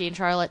 So Becky and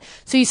Charlotte.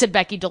 So you said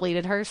Becky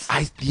deleted hers?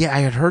 I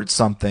had heard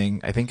something.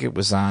 I think it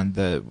was on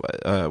the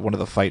one of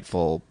the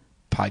Fightful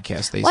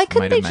podcast. Why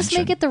couldn't they just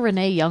make it the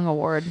Renee Young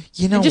Award?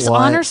 You know, and just what?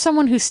 honor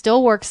someone who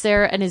still works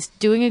there and is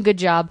doing a good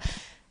job.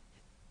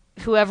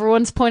 Who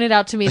everyone's pointed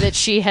out to me that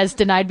she has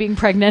denied being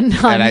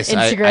pregnant on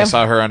Instagram. I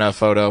saw her on a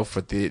photo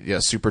for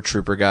the Super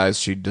Trooper guys.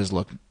 She does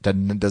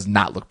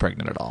not look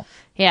pregnant at all.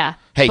 Yeah.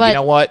 Hey, you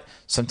know what?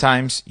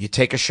 Sometimes you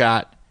take a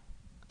shot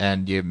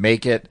and you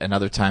make it, and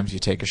other times you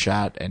take a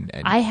shot and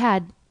I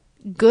had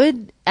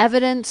good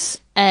evidence,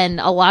 and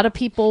a lot of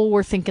people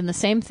were thinking the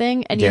same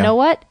thing. And you know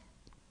what?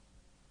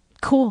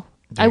 Cool.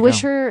 I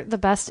wish her the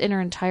best in her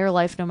entire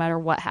life, no matter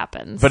what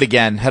happens. But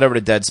again, head over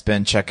to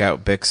Deadspin, check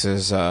out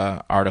Bix's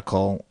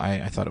article.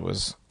 I thought it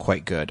was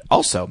quite good.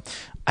 Also,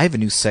 I have a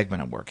new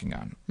segment I'm working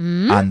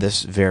on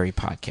this very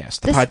podcast,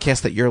 the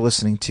podcast that you're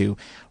listening to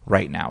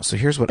right now. So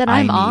here's what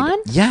I need. On?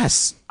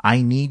 Yes,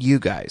 I need you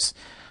guys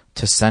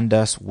to send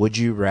us Would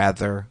You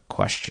Rather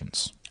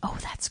questions. Oh,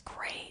 that's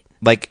great.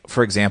 Like,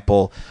 for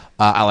example,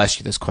 I'll ask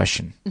you this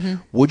question.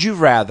 Would you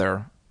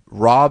rather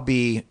Raw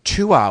be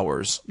 2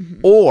 hours,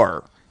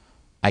 or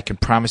I can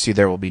promise you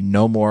there will be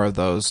no more of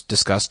those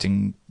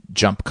disgusting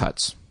jump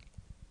cuts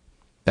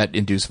that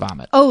induce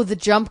vomit? Oh, the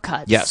jump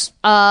cuts. Yes.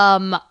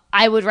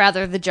 I would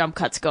rather the jump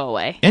cuts go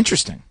away.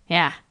 Interesting.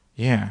 Yeah.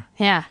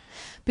 Yeah.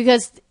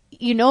 Because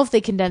if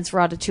they condense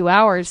Raw to 2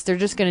 hours, they're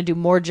just going to do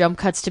more jump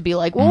cuts to be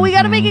like, well, we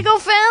got to make it go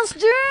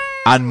faster.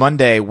 On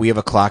Monday, we have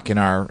a clock in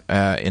our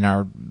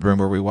room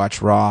where we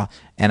watch Raw,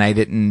 and I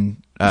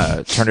didn't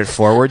turn it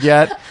forward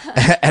yet.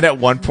 And at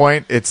one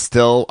point, it's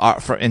still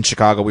in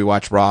Chicago. We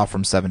watch Raw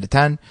from 7 to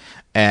 10,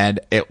 and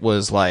it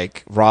was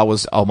like Raw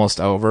was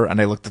almost over.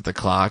 And I looked at the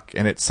clock,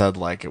 and it said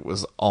like it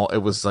was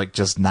like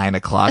just 9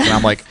 o'clock, and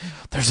I'm like,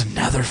 "There's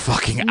another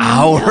fucking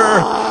hour."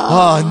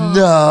 Oh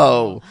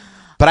no!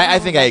 But I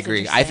think I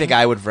agree. I think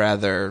I would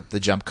rather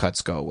the jump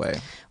cuts go away.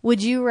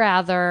 Would you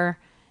rather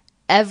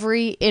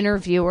every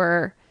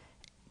interviewer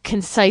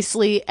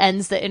concisely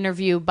ends the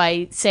interview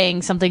by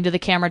saying something to the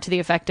camera to the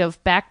effect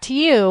of "back to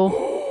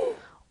you,"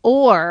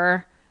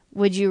 or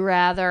would you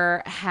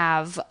rather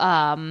have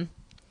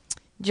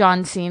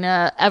John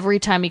Cena, every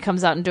time he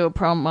comes out and do a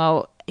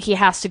promo, he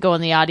has to go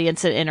in the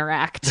audience and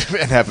interact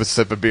and have a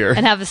sip of beer?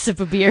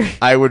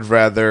 I would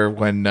rather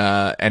when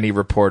any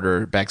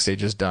reporter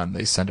backstage is done,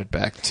 they send it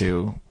back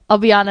to. I'll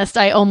be honest,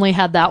 I only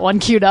had that one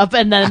queued up,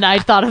 and then I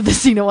thought of the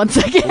Cena one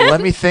second.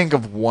 Let me think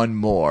of one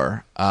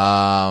more.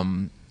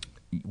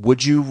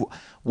 Would you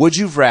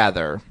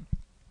rather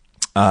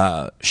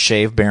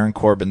shave Baron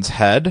Corbin's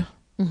head?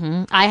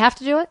 I have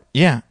to do it?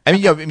 Yeah. I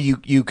mean,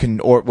 you can,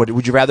 or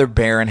would you rather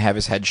Baron have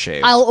his head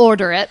shaved? I'll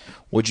order it.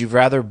 Would you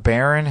rather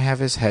Baron have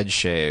his head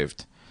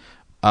shaved,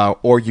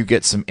 or you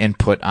get some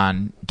input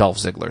on Dolph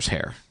Ziggler's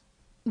hair?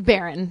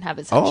 Baron have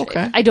his head shaved.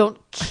 Okay. I don't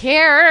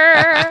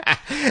care.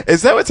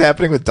 Is that what's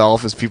happening with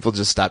Dolph? Is people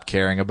just stop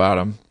caring about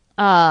him?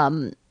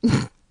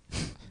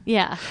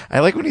 Yeah.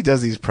 I like when he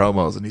does these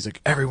promos and he's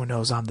like, everyone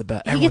knows I'm the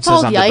best. He gets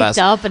all yiked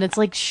up and it's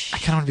like, shh. I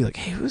kind of want to be like,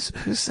 hey, who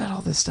said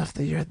all this stuff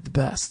that you're the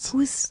best?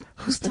 Who's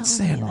been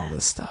saying all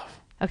this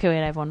stuff? Okay,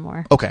 wait, I have one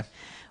more. Okay.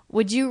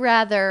 Would you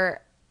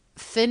rather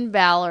Finn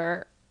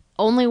Balor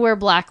only wear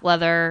black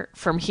leather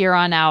from here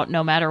on out,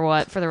 no matter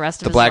what, for the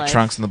rest of his life? The black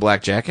trunks and the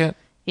black jacket?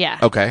 Yeah.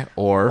 Okay.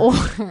 Or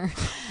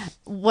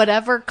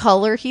whatever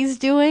color he's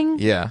doing.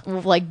 Yeah.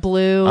 Like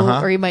blue,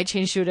 or he might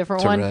change to a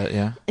different one. Red,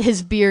 yeah.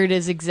 His beard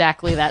is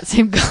exactly that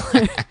same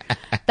color.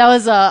 That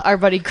was our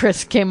buddy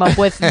Chris came up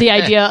with the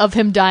idea of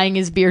him dyeing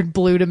his beard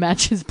blue to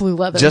match his blue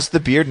leather. Just the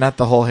beard, not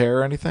the whole hair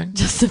or anything?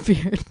 Just the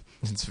beard.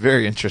 It's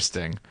very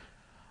interesting.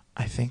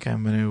 I think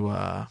I'm going to,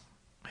 I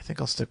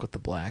think I'll stick with the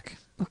black.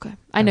 Okay.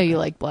 I know you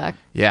like black.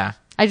 Yeah.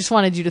 I just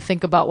wanted you to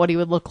think about what he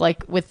would look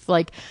like with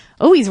like,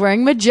 oh, he's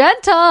wearing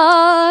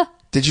magenta.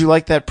 Did you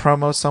like that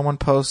promo someone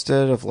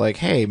posted of like,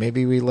 hey,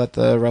 maybe we let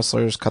the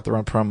wrestlers cut their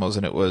own promos,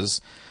 and it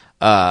was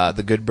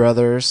the Good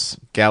Brothers,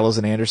 Gallows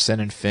and Anderson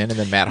and Finn, and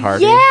then Matt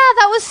Hardy? Yeah,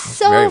 that was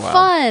so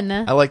fun.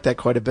 I like that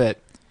quite a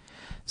bit.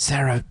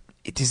 Sarah,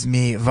 it is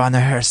me, Werner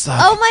Herzog.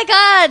 Oh my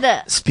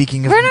God.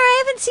 Speaking of Werner,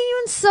 I haven't seen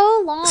you in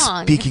so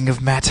long. Speaking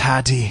of Matt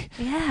Hardy,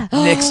 yeah.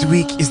 Next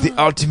week is the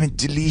Ultimate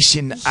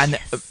Deletion on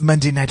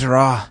Monday Night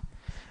Raw.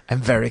 I'm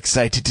very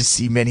excited to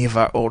see many of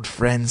our old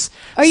friends.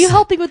 Are you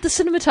helping with the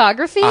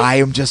cinematography? I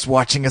am just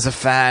watching as a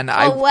fan.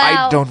 Wow.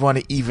 I don't want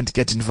to even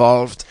get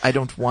involved. I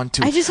don't want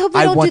to. I just hope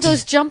you don't do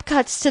those jump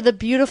cuts to the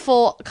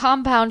beautiful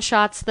compound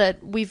shots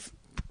that we've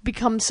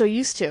become so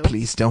used to.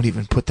 Please don't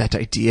even put that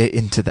idea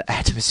into the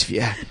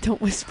atmosphere.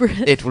 Don't whisper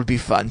it. It will be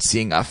fun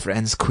seeing our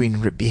friends Queen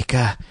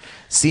Rebecca,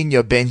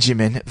 Senior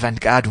Benjamin,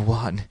 Vanguard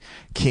One,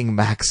 King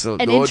Maxwell,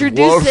 And Lord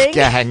introducing-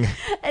 Wolfgang.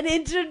 And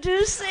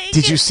introducing...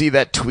 Did you see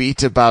that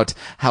tweet about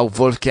how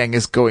Wolfgang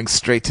is going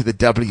straight to the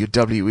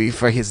WWE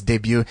for his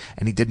debut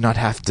and he did not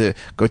have to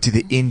go to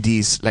the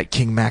indies like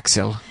King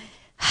Maxwell?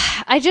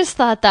 I just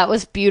thought that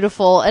was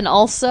beautiful. And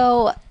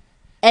also,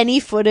 any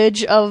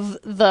footage of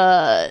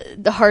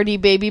the Hardy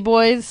Baby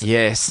Boys,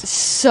 Yes.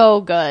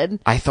 so good.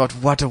 I thought,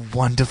 what a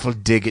wonderful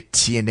dig at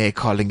TNA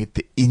calling it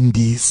the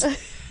indies.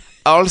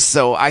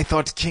 Also, I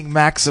thought King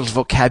Maxwell's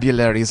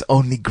vocabulary has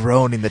only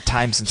grown in the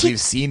time since we've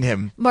seen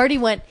him. Marty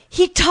went,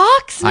 he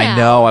talks now. I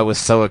know, I was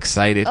so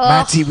excited.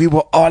 Matty, we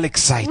were all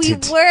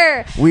excited. We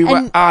were. We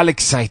were all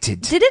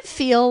excited. Did it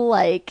feel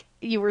like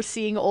you were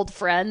seeing old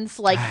friends?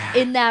 Like,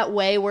 in that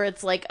way where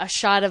it's like a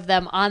shot of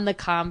them on the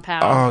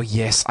compound? Oh,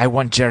 yes. I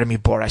want Jeremy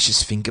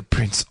Borash's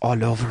fingerprints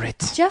all over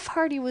it. Jeff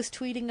Hardy was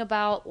tweeting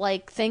about,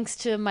 like, thanks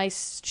to my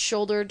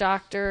shoulder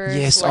doctor.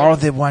 Yes, like, all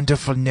the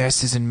wonderful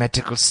nurses and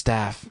medical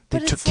staff. They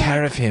But took it's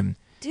care like, of him.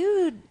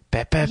 Dude,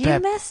 Bep, bep, you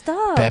bep. messed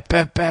up. Bep,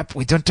 bep, bep.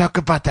 We don't talk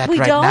about that We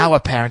right don't? now,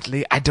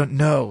 apparently. I don't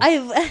know.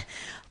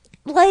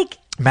 Like...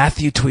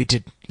 Matthew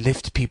tweeted,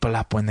 lift people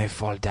up when they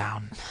fall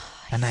down.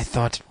 And I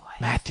thought,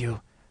 Matthew,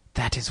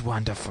 that is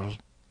wonderful.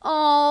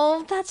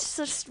 Oh, that's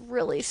just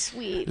really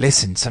sweet.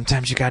 Listen,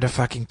 sometimes you gotta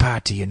fucking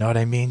party, you know what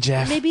I mean,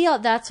 Jeff? Maybe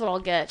that's what I'll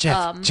get.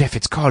 Jeff,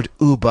 it's called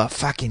Uber.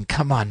 Fucking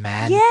come on,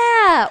 man.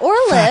 Yeah, or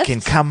Lyft.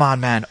 Fucking come on,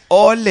 man.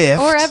 Or Lyft.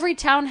 Or every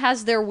town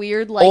has their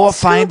weird, like, Or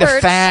find a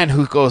Scoobers. fan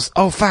who goes,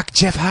 oh, fuck,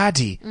 Jeff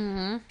Hardy.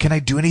 Mm-hmm. Can I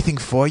do anything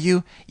for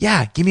you?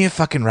 Yeah, give me a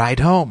fucking ride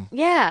home.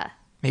 Yeah,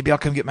 Maybe I'll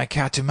come get my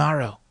car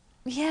tomorrow.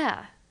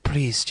 yeah.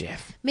 Please,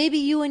 Jeff. Maybe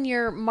you and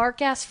your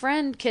mark-ass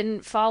friend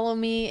can follow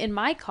me in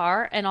my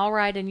car, and I'll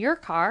ride in your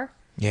car.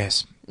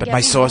 Yes, but Get my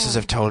me sources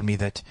home. have told me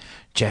that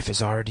Jeff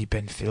has already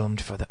been filmed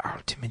for the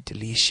Ultimate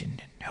Deletion.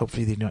 And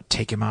hopefully they don't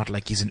take him out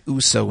like he's an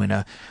Uso in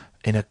a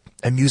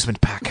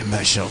amusement park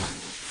commercial.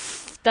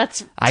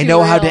 That's I too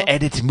know how real. to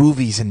edit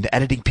movies, and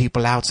editing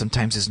people out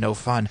sometimes is no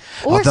fun.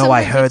 Or Although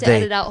I sometimes you have heard to they,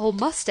 edit out whole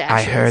mustaches.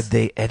 I heard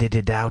they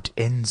edited out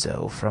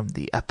Enzo from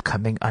the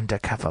upcoming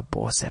Undercover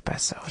Boss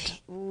episode.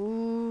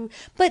 Ooh.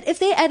 But if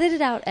they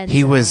edited out Enzo...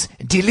 He was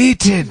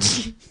deleted.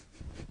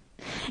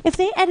 If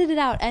they edited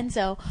out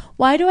Enzo,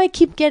 why do I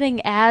keep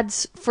getting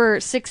ads for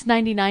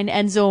 $6.99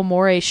 Enzo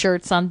Amore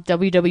shirts on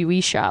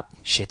WWE Shop?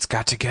 Shit's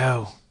got to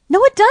go.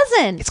 No, it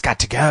doesn't. It's got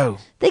to go.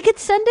 They could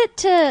send it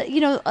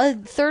to, a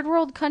third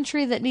world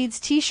country that needs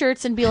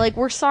t-shirts and be like,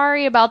 we're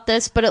sorry about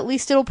this, but at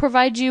least it'll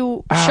provide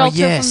you shelter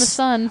from the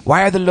sun.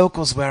 Why are the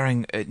locals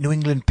wearing New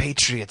England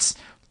Patriots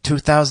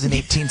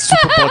 2018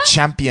 Super Bowl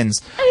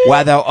champions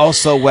while they're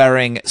also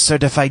wearing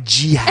certified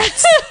G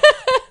hats?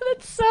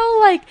 So,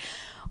 like,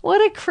 what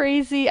a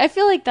crazy... I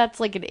feel like that's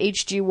like an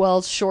H.G.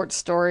 Wells short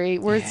story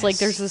where it's like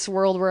there's this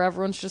world where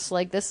everyone's just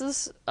like, this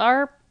is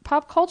our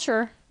pop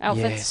culture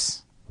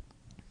outfits.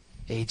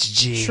 Yes.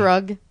 HG.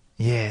 Shrug.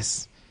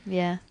 Yes.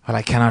 Yeah. Well,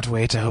 I cannot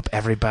wait. I hope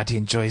everybody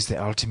enjoys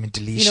the Ultimate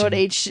Deletion. You know what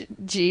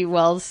H.G.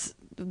 Wells,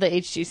 the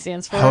HG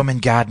stands for? Home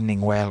and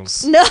Gardening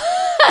Wells. No.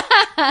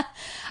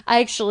 I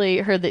actually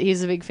heard that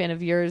he's a big fan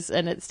of yours,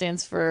 and it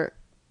stands for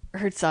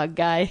Herzog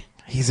Guy.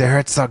 He's a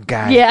Herzog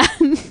guy. Yeah.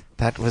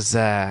 That was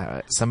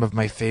some of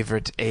my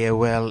favorite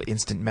AOL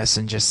Instant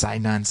Messenger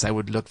sign-ons. I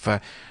would look for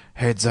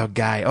Herzog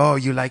guy. Oh,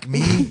 you like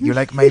me? You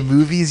like my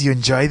movies? You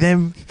enjoy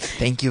them?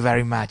 Thank you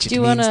very much. It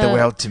means the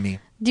world to me.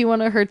 Do you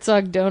want a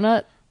Herzog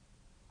donut?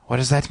 What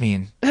does that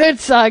mean?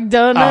 Herzog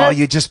donut. Oh,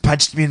 you just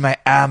punched me in my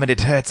arm and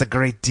it hurts a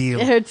great deal.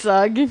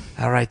 Herzog.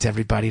 All right,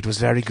 everybody. It was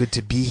very good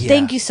to be here.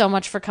 Thank you so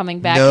much for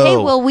coming back. No, hey,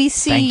 will we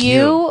see thank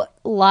you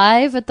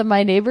live at the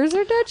My Neighbors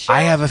Are Dead show?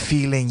 I have a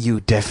feeling you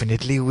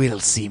definitely will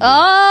see me.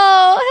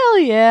 Oh, hell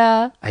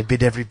yeah. I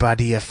bid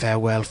everybody a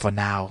farewell for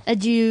now.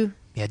 Adieu.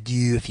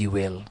 Adieu, if you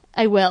will.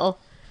 I will.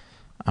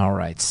 All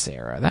right,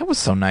 Sarah. That was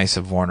so nice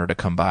of Werner to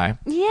come by.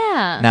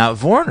 Yeah. Now,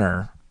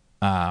 Werner,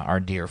 our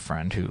dear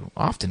friend who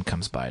often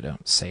comes by to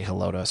say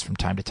hello to us from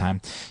time to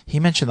time, he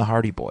mentioned the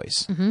Hardy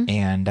Boys. Mm-hmm.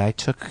 And I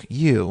took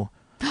you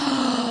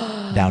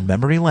down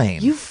memory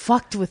lane. You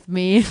fucked with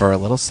me. For a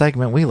little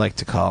segment we like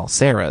to call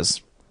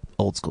Sarah's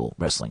Old School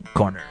Wrestling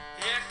Corner.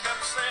 Here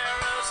comes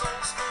Sarah's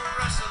old school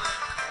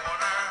wrestling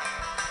corner.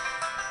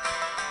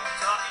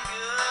 Talking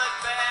good,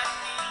 bad,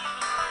 mean,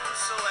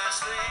 so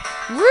Ashley.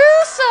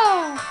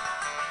 Russo!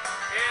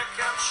 Here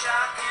comes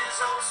Shocky's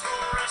old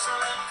school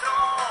wrestling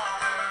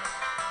corner.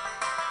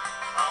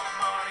 On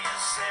Marty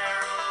and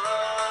Sarah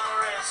love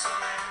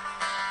wrestling.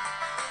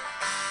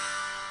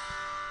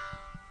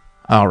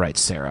 All right,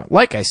 Sarah.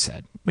 Like I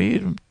said,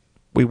 we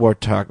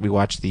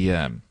watched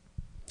the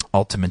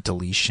Ultimate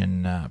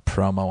Deletion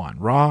promo on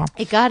Raw.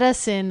 It got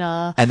us in,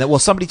 And then,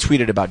 somebody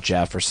tweeted about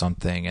Jeff or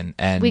something,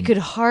 and we could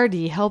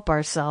hardly help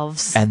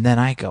ourselves. And then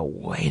I go,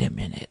 wait a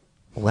minute.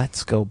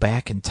 Let's go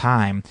back in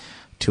time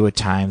to a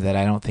time that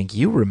I don't think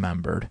you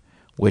remembered,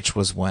 which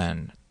was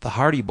when the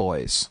Hardy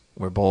Boys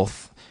were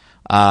both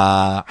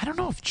I don't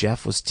know if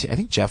Jeff was. I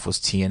think Jeff was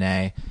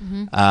TNA.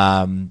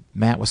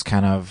 Matt was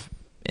kind of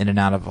in and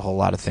out of a whole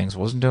lot of things.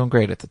 Wasn't doing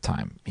great at the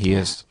time. He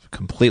has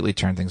completely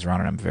turned things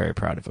around, and I'm very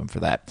proud of him for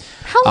that.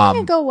 How long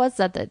ago was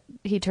that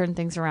he turned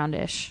things around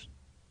ish?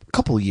 A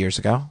couple of years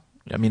ago.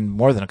 I mean,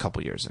 more than a couple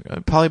of years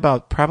ago.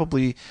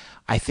 Probably.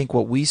 I think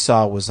what we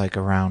saw was like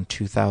around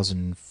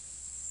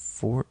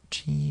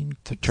 2014,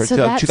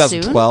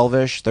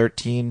 2012-ish,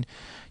 13.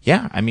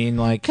 Yeah, I mean,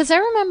 like... Because I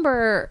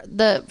remember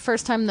the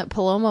first time that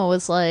Paloma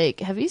was like,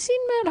 have you seen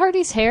Matt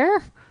Hardy's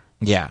hair?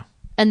 Yeah.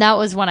 And that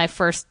was when I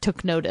first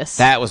took notice.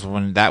 That was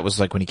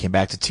like when he came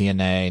back to TNA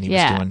and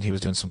he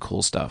was doing some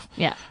cool stuff.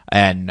 Yeah.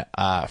 And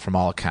from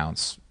all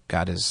accounts,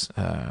 got his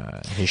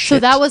shit So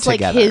that was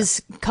together. like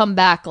his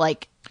comeback,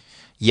 like...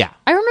 Yeah.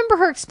 I remember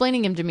her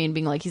explaining him to me and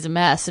being like, he's a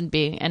mess, and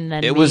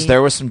then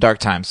there was some dark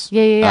times.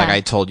 Yeah. Like I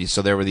told you.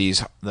 So there were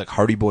these like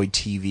Hardy Boy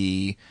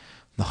TV,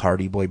 the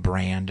Hardy Boy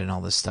brand, and all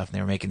this stuff. And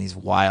they were making these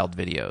wild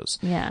videos.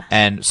 Yeah.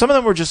 And some of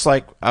them were just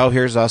like, oh,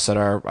 here's us at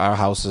our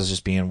houses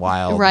just being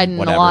wild. Riding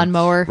whatever. the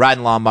lawnmower.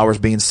 Riding lawnmowers,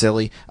 being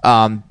silly.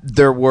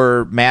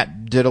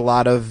 Matt did a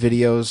lot of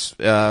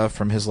videos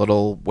from his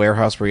little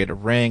warehouse where he had a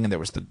ring, and there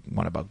was the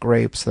one about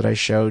grapes that I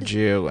showed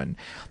you, and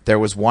there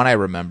was one I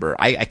remember.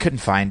 I couldn't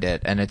find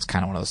it, and it's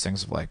kind of one of those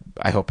things of like,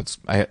 I hope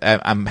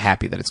I'm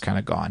happy that it's kind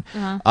of gone.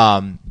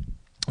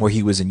 Where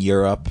he was in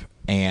Europe,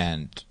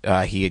 and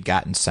he had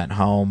gotten sent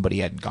home, but he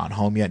hadn't gone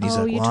home yet. And he's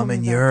like, well, I'm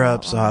in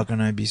Europe, so how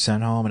can I be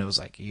sent home? And it was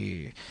like,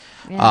 yeah.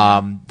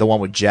 The one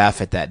with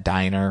Jeff at that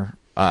diner,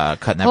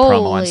 cutting that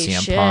promo on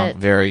CM Punk.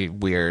 Very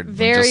weird.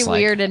 Very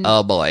weird like, and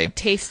oh boy,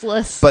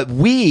 tasteless. But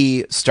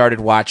we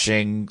started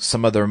watching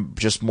some of the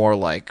just more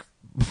like,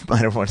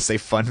 I don't want to say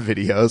fun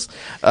videos.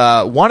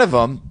 One of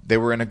them, they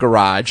were in a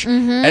garage,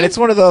 and it's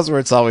one of those where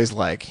it's always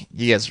like,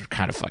 you guys are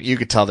kind of fucked. You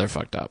could tell they're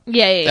fucked up.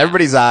 Yeah.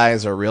 Everybody's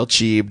eyes are real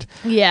cheaped.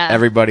 Yeah.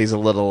 Everybody's a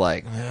little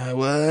like,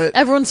 what?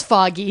 Everyone's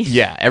foggy.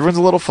 Yeah, everyone's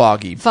a little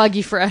foggy.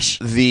 Foggy fresh.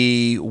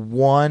 The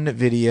one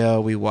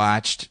video we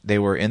watched, they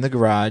were in the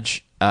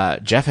garage.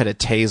 Jeff had a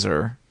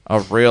taser. A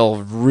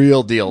real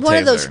deal taser. One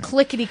of those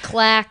clickety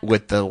clack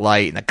with the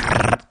light and the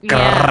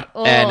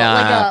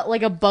and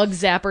like a bug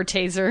zapper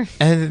taser.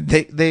 And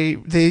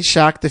they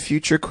shocked the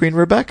future Queen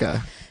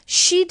Rebecca.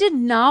 She did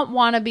not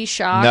want to be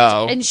shocked.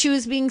 No. And she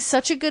was being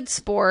such a good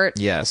sport.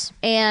 Yes.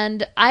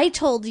 And I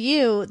told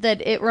you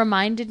that it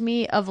reminded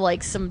me of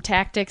like some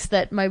tactics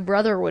that my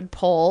brother would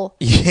pull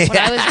when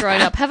I was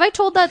growing up. Have I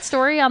told that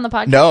story on the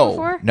podcast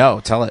before? No,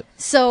 tell it.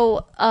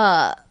 So,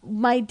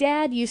 my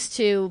dad used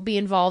to be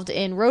involved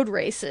in road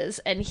races,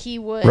 and he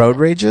would... Road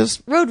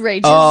rages? Road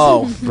rages.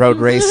 Oh, road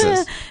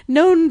races.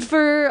 Known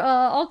for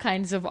all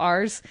kinds of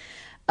R's.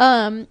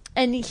 And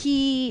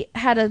he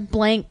had a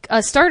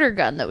starter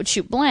gun that would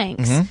shoot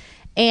blanks.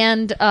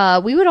 And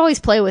we would always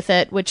play with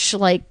it, which,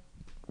 like,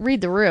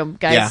 read the room,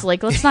 guys. Yeah.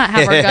 Like, let's not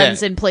have our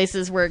guns in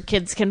places where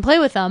kids can play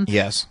with them.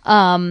 Yes.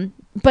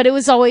 But it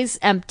was always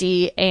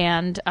empty.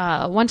 And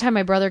one time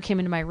my brother came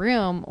into my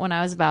room when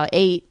I was about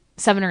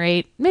 7 or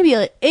 8, maybe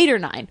like 8 or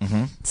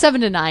 9,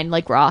 7 to 9,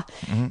 like raw.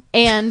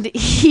 And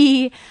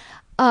he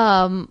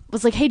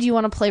was like, hey, do you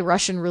want to play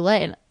Russian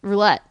roulette?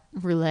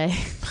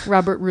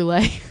 Robert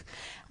Roulette.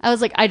 I was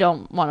like, I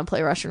don't want to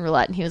play Russian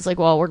roulette. And he was like,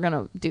 well, we're going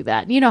to do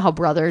that. And you know how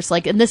brothers,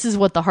 like, and this is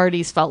what the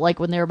Hardys felt like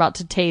when they were about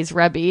to tase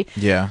Rebby.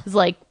 Yeah. It's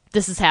like,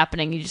 this is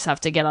happening. You just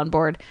have to get on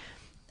board.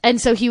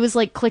 And so he was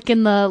like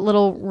clicking the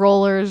little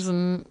rollers,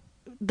 and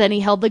then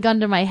he held the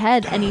gun to my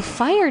head and he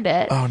fired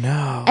it. Oh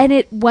no. And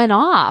it went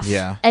off.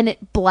 Yeah. And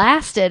it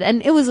blasted,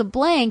 and it was a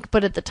blank.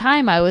 But at the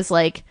time I was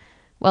like,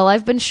 well,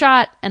 I've been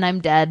shot and I'm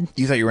dead.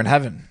 You thought you were in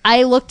heaven.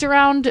 I looked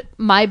around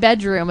my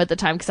bedroom at the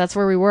time, because that's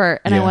where we were.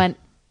 And I went,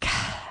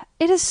 God,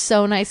 it is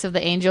so nice of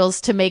the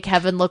angels to make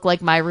heaven look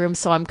like my room,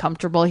 so I'm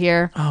comfortable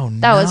here. Oh, no.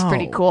 That was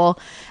pretty cool.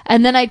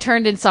 And then I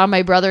turned and saw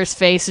my brother's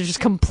face, was just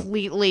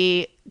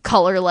completely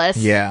colorless.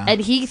 Yeah. And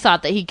he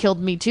thought that he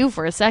killed me too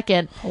for a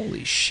second.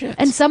 Holy shit.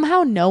 And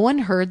somehow no one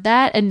heard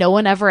that, and no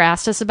one ever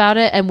asked us about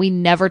it, and we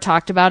never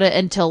talked about it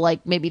until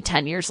like maybe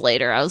 10 years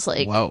later. I was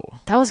like, whoa,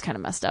 that was kind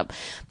of messed up.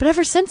 But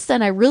ever since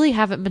then, I really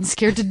haven't been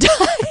scared to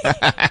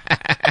die.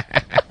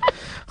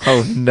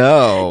 Oh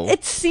no.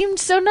 It seemed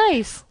so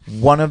nice.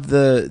 One of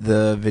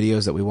the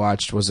videos that we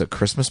watched was a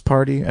Christmas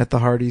party at the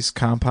Hardys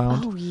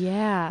compound. Oh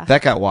yeah.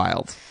 That got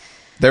wild.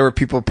 There were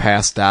people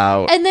passed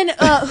out. And then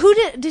who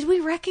did we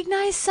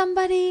recognize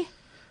somebody?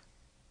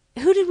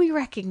 Who did we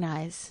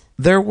recognize?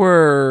 There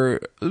was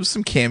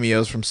some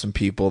cameos from some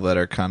people that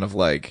are kind of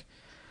like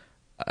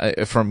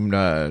from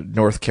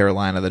North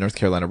Carolina, the North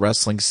Carolina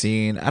wrestling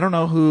scene. I don't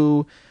know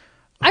who.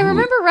 I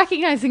remember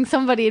recognizing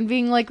somebody and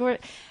being like,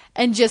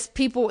 and just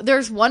people.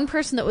 There's one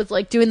person that was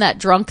like doing that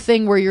drunk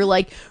thing where you're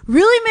like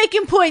really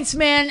making points,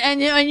 man,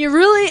 and you're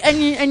really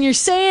and you're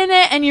saying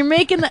it, and you're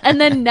making and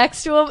then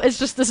next to him is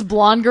just this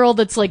blonde girl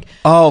that's like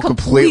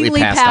completely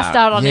passed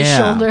out on his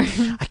shoulder.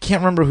 I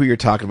can't remember who you're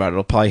talking about.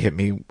 It'll probably hit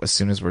me as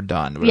soon as we're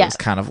done. But it was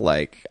kind of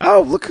like,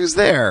 oh, look who's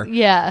there.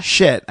 Yeah.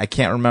 Shit, I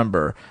can't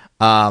remember.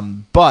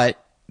 But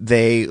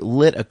they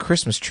lit a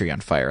Christmas tree on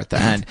fire at the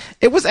end.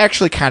 It was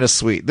actually kind of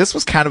sweet. This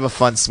was kind of a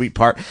fun, sweet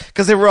part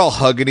because they were all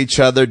hugging each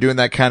other, doing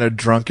that kind of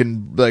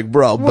drunken, like,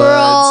 we're all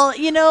buds.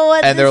 You know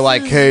what? And they're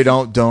like, hey,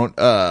 don't.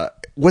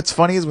 What's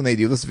funny is when they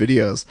do those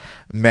videos,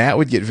 Matt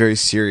would get very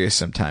serious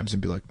sometimes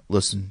and be like,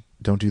 listen,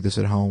 don't do this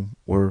at home.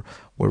 We're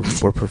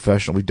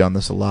professional. We've done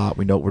this a lot.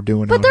 We know what we're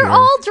doing. But they're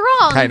all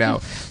drunk. I know.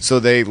 So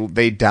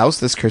they douse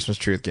this Christmas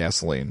tree with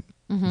gasoline.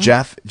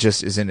 Jeff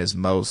just is in his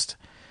most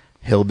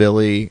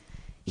hillbilly,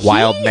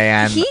 wild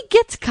man. He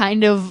gets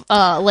kind of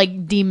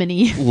like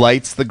demon-y.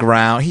 Lights the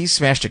ground. He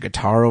smashed a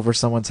guitar over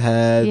someone's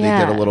head. Yeah.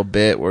 They did a little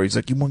bit where he's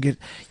like, "You want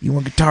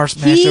guitar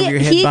smashed over your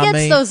head he by gets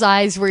me?" those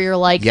eyes where you're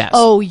like, Yes.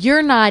 "Oh,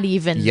 you're not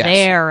even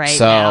there right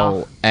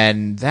now."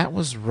 And that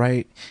was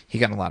right. He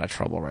got in a lot of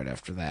trouble right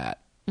after that.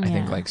 I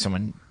think Yeah. like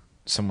someone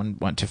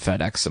went to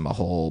FedEx him a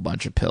whole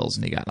bunch of pills,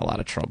 and he got in a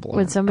lot of trouble.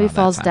 When somebody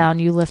falls down,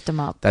 you lift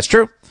them up. That's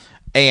true.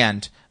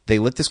 And they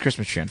lit this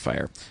Christmas tree on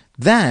fire.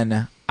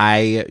 Then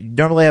I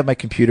normally have my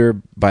computer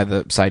by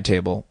the side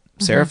table.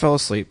 Sarah fell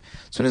asleep.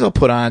 Sometimes I'll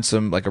put on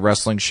some like a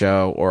wrestling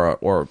show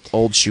or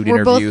old shoot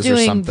interviews or something.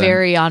 We're both doing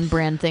very on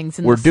brand things.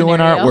 We're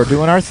doing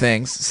our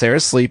things.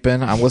 Sarah's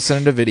sleeping. I'm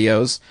listening to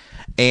videos,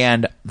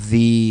 and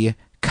the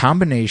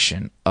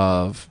combination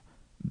of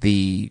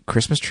the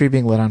Christmas tree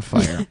being lit on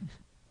fire.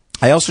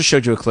 I also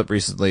showed you a clip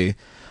recently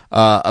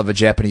of a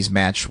Japanese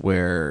match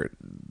where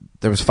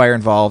there was fire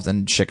involved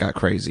and shit got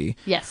crazy.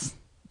 Yes.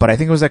 But I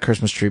think it was that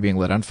Christmas tree being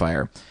lit on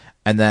fire.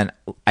 And then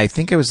I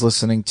think I was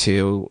listening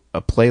to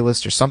a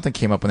playlist or something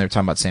came up when they were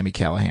talking about Sami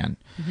Callihan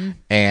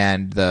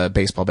and the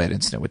baseball bat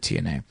incident with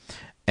TNA.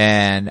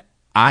 And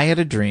I had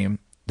a dream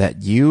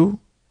that you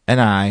and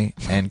I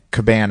and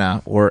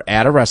Cabana were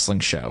at a wrestling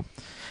show.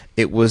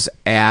 It was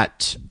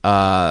at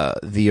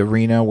the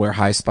arena where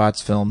High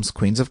Spots films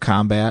Queens of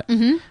Combat.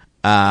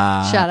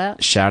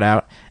 Shout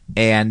out.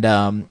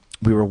 And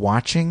we were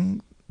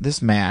watching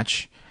this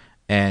match,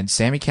 and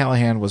Sami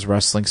Callihan was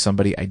wrestling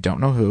somebody, I don't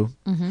know who,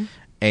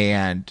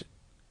 and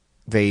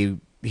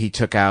he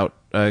took out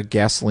a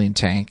gasoline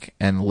tank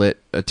and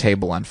lit a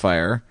table on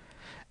fire,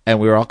 and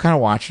we were all kind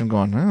of watching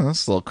going, oh,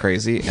 that's a little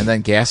crazy, and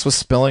then gas was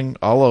spilling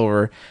all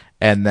over,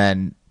 and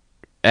then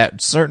at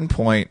a certain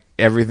point,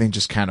 everything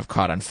just kind of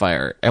caught on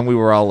fire, and we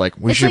were all like,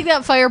 it's like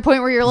that fire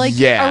point where you're like,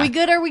 yeah. Are we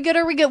good?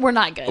 We're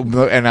not good.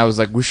 And I was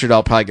like, we should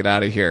all probably get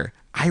out of here.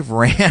 I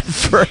ran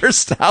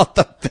first out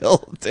the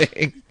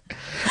building.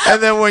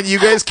 And then when you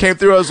guys came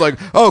through, I was like,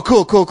 oh,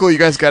 cool. You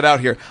guys got out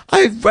here.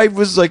 I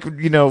was like,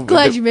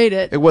 glad you made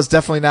it. It was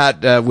definitely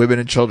not women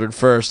and children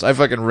first. I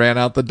fucking ran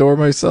out the door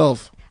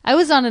myself. I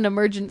was on an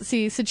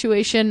emergency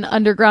situation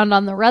underground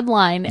on the Red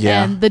Line,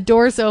 and the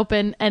doors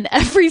open, and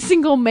every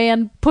single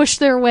man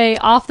pushed their way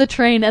off the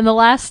train, and the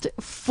last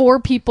 4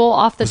 people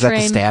off the train.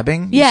 Was that the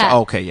stabbing? Yeah.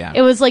 Okay, yeah.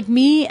 It was like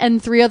me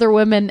and 3 other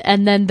women,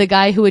 and then the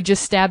guy who had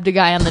just stabbed a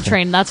guy on the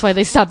train. That's why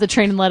they stopped the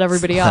train and let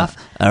everybody off.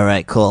 All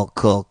right, cool.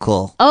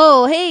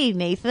 Oh, hey,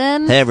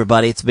 Nathan. Hey,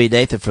 everybody, it's me,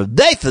 Nathan, from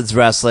Nathan's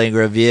Wrestling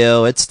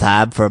Review. It's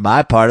time for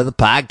my part of the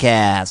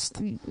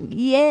podcast.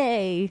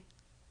 Yay.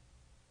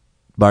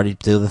 Marty,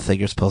 do the thing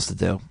you're supposed to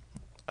do.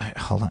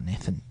 Hold on,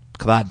 Nathan.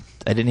 Come on.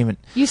 I didn't even...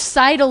 You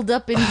sidled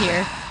up in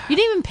here. You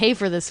didn't even pay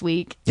for this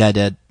week. Yeah, I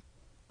did.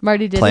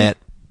 Marty did. Play it.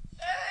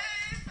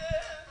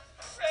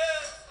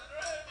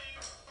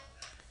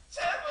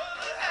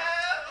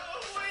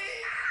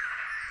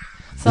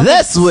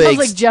 This week... Sounds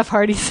like Jeff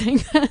Hardy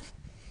saying that.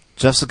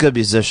 Jeff's a good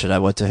musician. I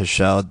went to his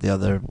show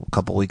a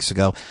couple weeks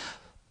ago.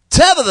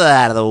 Tip of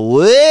the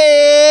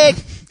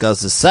week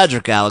goes to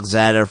Cedric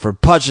Alexander for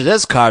punching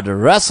his card to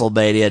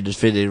WrestleMania and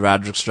defeating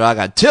Roderick Strong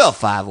on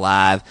 205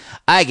 Live.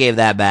 I gave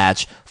that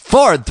match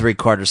 4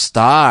 3/4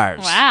 stars.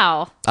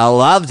 Wow. I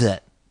loved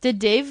it. Did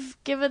Dave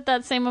give it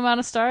that same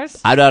amount of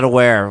stars? I'm not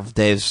aware of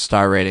Dave's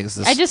star ratings.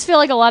 I just feel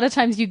like a lot of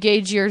times you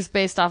gauge yours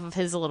based off of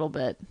his a little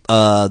bit.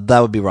 That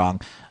would be wrong.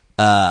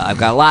 I've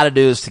got a lot of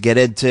news to get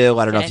into.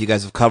 I don't know if you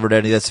guys have covered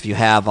any of this. If you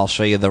have, I'll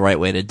show you the right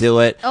way to do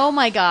it. Oh,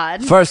 my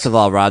God. First of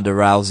all, Ronda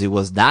Rousey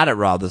was not at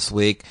Raw this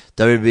week.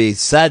 WWE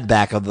said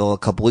back a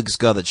couple weeks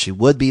ago that she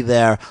would be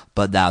there,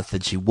 but now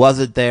that she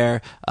wasn't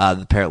there,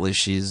 apparently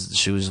she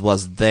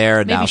wasn't there.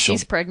 Maybe now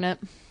she's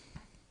pregnant.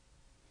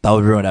 That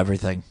would ruin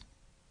everything.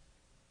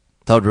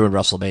 That would ruin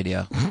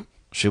WrestleMania.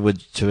 She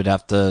would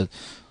have to.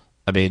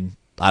 I mean,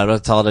 I don't know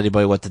tell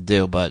anybody what to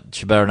do, but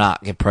she better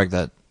not get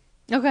pregnant.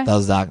 Okay.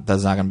 That's not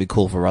going to be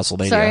cool for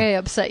WrestleMania. Sorry I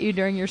upset you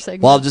during your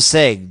segment. Well, I'm just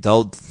saying,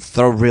 don't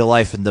throw real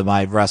life into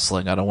my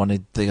wrestling. I don't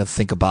want to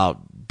think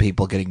about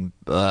people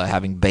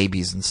having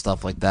babies and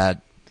stuff like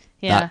that.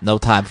 Yeah. No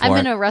time for it. I'm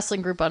in a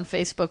wrestling group on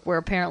Facebook where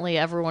apparently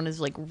everyone is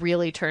like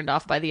really turned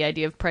off by the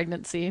idea of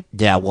pregnancy.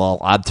 Yeah, well,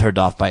 I'm turned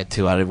off by it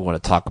too. I don't even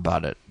want to talk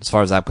about it. As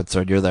far as I'm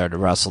concerned, you're there to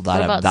wrestle,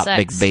 not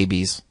make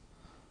babies.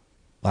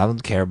 I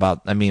don't care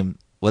about,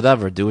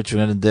 whatever. Do what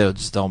you're going to do.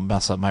 Just don't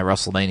mess up my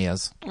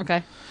WrestleManias.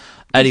 Okay.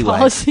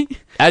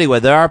 Anyway,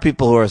 there are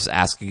people who are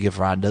asking if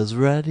Ronda's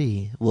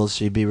ready. Will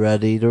she be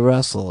ready to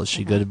wrestle? Is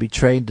she going to be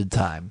trained in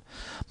time?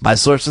 My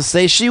sources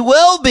say she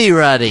will be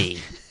ready.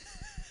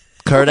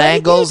 Kurt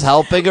Angle's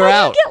helping her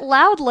out. Why do you get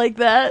loud like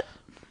that?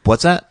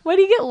 What's that? Why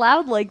do you get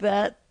loud like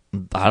that?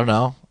 I don't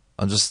know.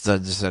 I'm just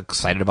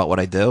excited about what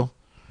I do.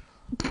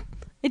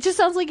 It just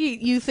sounds like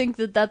you think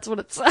that that's what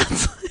it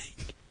sounds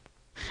like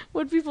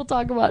when people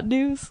talk about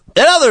news.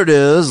 In other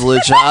news,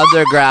 Lucha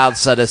Underground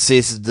sent a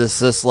cease and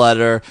desist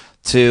letter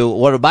to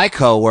one of my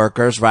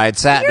co-workers, Ryan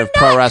Satin of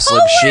Pro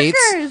Wrestling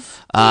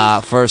Sheets,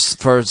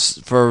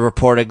 for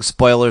reporting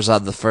spoilers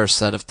on the first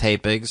set of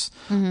tapings.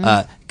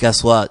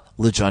 Guess what?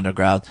 Lucha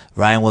Underground,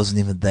 Ryan wasn't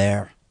even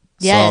there.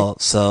 Yeah.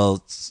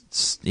 So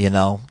you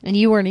know. And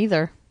you weren't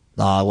either.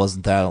 No, I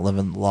wasn't there. I don't live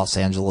in Los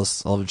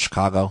Angeles. I live in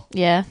Chicago.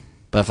 Yeah.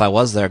 But if I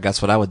was there,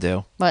 guess what I would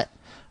do? What?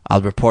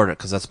 I'll report it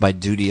because that's my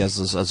duty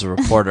as a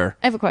reporter.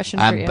 I have a question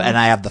for you. And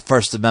I have the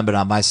First Amendment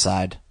on my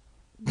side.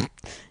 I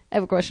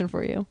have a question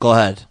for you. Go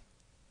ahead.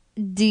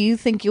 Do you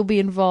think you'll be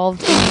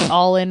involved in the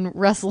All-In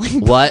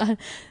Wrestling? What?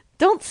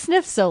 Don't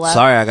sniff so loud.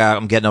 Sorry,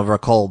 I'm getting over a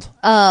cold.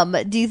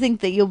 Do you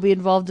think that you'll be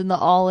involved in the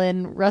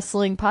All-In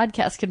Wrestling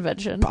podcast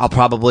convention? I'll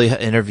probably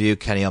interview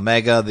Kenny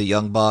Omega, the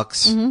Young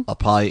Bucks. I'll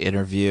probably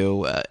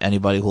interview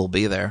anybody who will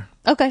be there.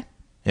 Okay.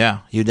 Yeah,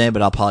 you name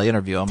it, I'll probably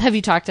interview them. Have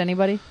you talked to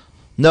anybody?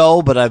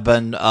 No, but I've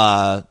been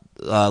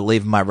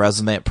leaving my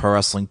resume at Pro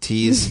Wrestling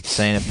Tees,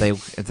 saying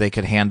if they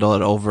could handle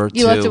it over to.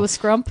 You left it with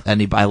Scrump?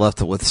 I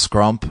left it with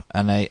Scrump,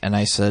 and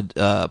I said,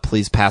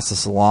 please pass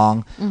this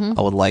along.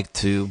 I would like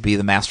to be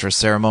the master of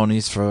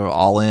ceremonies for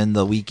All In,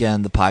 the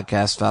weekend, the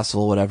podcast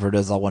festival, whatever it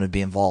is. I want to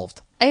be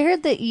involved. I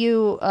heard that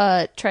you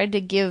tried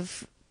to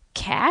give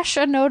Cash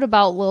a note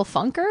about Lil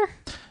Funker.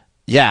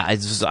 Yeah,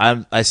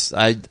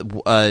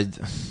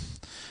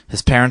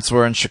 his parents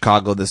were in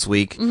Chicago this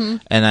week, and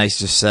I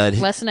just said...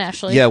 Wes and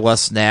Ashley. Yeah,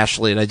 Wes and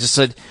Ashley. And I just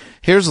said,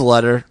 here's a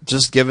letter.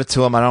 Just give it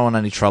to him. I don't want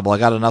any trouble. I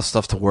got enough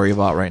stuff to worry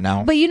about right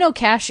now. But you know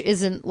Cash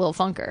isn't Lil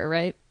Funker,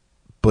 right?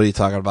 What are you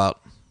talking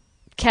about?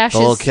 Cash the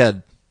little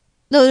kid.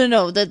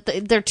 No.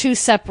 They're two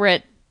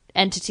separate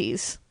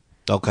entities.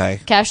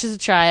 Okay. Cash is a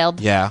child.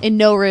 Yeah. In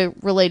no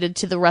related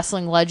to the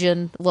wrestling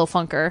legend Lil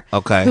Funker.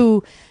 Okay.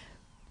 Who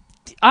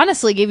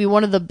honestly gave you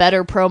one of the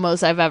better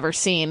promos I've ever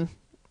seen.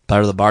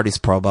 Better than Marty's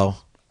promo.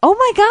 Oh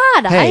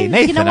my God! Hey,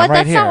 Nathan, you know what? I'm right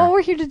That's here. not what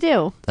we're here to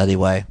do.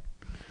 Anyway.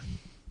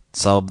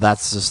 So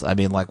that's just,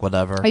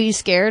 whatever. Are you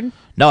scared?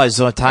 No, I just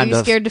don't have time Are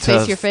you scared to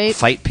face your fate?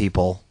 Fight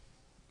people.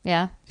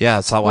 Yeah. Yeah,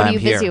 that's not why I'm here.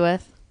 What are you busy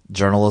with?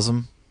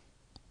 Journalism.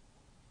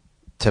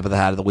 Tip of the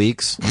hat of the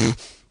weeks.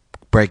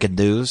 Breaking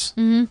news.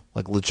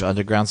 Like Lucha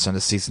Underground sent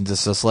a cease and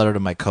desist letter to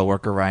my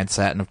coworker Ryan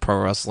Satin of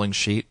Pro Wrestling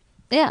Sheet.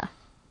 Yeah.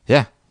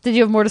 Yeah. Did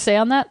you have more to say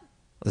on that?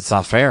 It's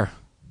not fair.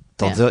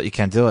 Don't do it. You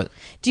can't do it.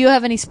 Do you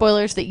have any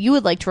spoilers that you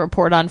would like to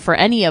report on for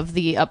any of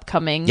the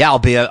upcoming? Yeah, I'll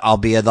be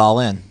at All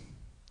In.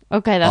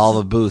 Okay, that's All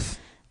the booth.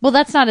 Well,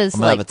 that's not as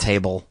I'm gonna have a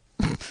table,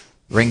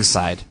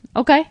 ringside.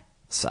 Okay.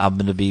 So I'm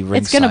gonna be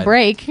ringside. It's gonna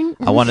break.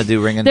 I want to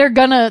do ring. They're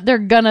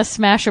gonna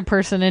smash a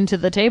person into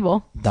the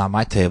table. Not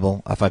my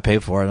table. If I pay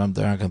for it,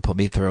 they're not gonna put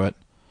me through it.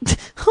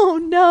 Oh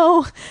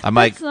no!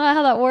 That's not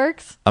how that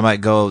works. I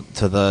might go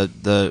to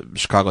the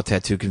Chicago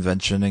Tattoo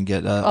Convention and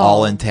get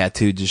All In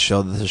tattoo to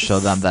show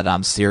them that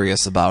I'm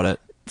serious about it.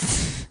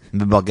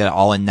 Maybe I'll get an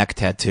All In neck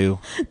tattoo.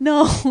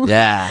 No.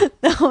 Yeah.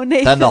 No,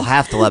 Nathan. Then they'll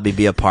have to let me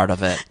be a part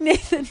of it.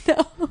 Nathan,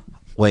 no.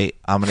 Wait,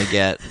 I'm gonna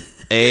get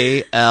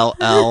ALL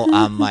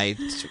on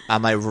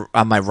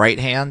my right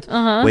hand.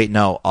 Wait,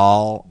 no,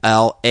 ALL,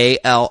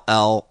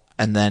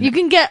 and then you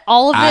can get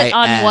all of it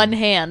on IN. one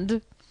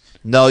hand.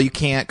 No, you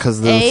can't because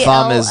the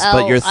thumb is.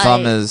 But your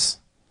thumb is.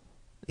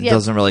 It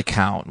doesn't really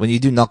count when you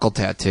do knuckle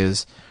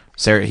tattoos.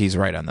 Sarah, he's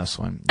right on this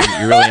one.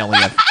 You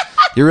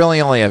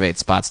really only have 8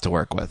 spots to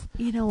work with.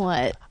 You know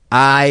what?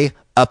 I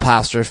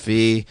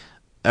apostrophe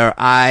or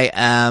I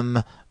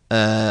am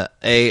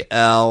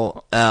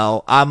ALL.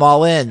 I'm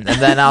all in, and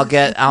then I'll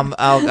get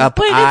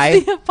Wait,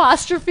 is the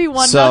apostrophe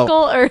one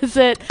knuckle or is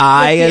it?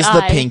 I is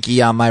the I?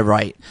 pinky on my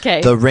right.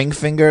 Okay. The ring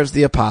finger is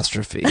the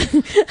apostrophe.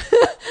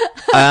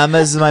 M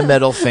is my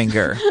middle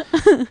finger.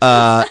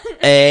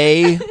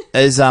 A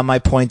is on my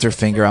pointer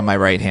finger on my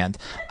right hand.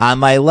 On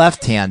my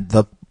left hand,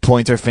 the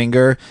pointer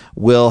finger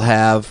will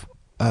have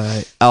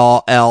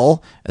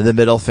L, and the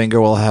middle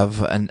finger will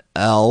have an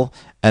L,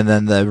 and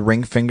then the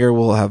ring finger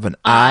will have an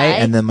I,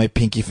 and then my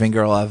pinky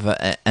finger will have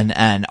an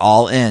N.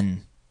 All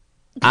in.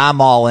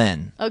 I'm all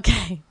in.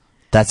 Okay.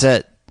 That's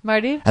it.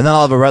 Marty? And then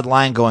I'll have a red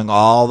line going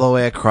all the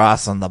way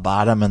across on the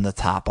bottom and the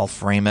top. I'll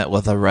frame it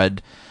with a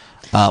red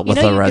you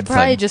could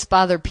probably just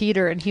bother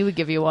Peter and he would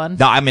give you one.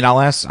 No, I mean I'll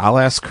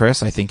ask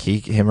Chris. I think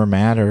him or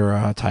Matt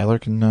or Tyler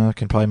can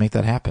probably make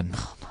that happen.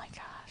 Oh my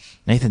gosh.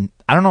 Nathan,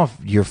 I don't know if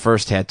your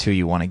first tattoo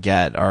you want to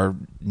get are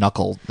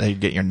you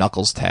get your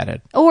knuckles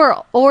tatted.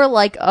 Or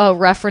like a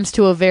reference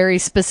to a very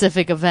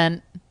specific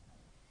event.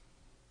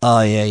 Oh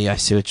yeah, I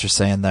see what you're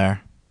saying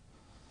there.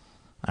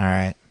 All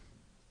right.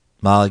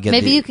 Well,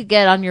 maybe you could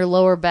get on your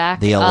lower back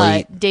the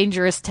elite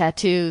dangerous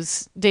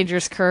tattoos,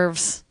 dangerous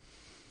curves.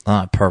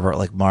 Pervert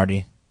like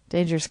Marty.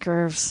 Dangerous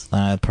curves.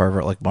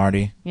 Pervert like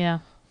Marty. Yeah.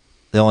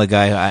 The only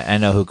guy I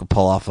know who could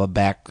pull off a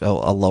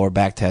lower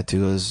back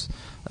tattoo is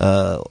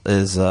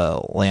Lance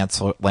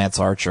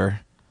Archer.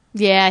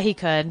 Yeah, he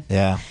could.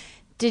 Yeah.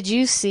 Did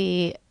you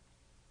see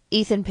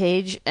Ethan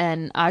Page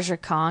and Aja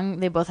Kong?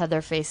 They both had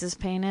their faces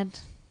painted.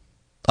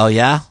 Oh,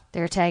 yeah?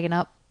 They were tagging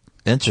up.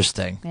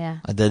 Interesting. Yeah.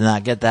 I did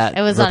not get that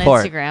It was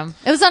report. on Instagram.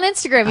 It was on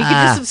Instagram. You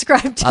can just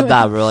subscribe to it. I'm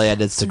not really on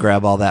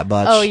Instagram all that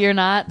much. Oh, you're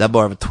not? I'm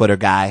more of a Twitter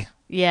guy.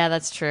 Yeah,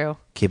 that's true.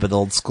 Keep it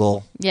old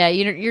school. Yeah,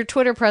 your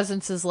Twitter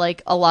presence is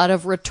like a lot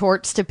of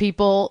retorts to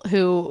people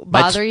who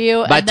bother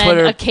you, my and then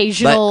Twitter-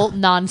 occasional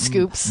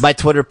non-scoops. My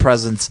Twitter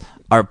presence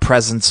are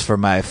presents for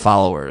my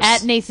followers.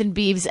 At Nathan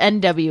Beebs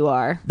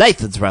NWR.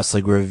 Nathan's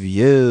Wrestling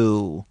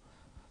Review.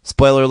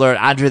 Spoiler alert,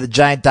 Andre the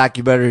Giant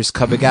documentary is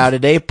coming out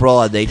in April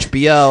on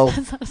HBO.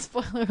 That's not a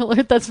spoiler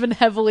alert. That's been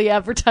heavily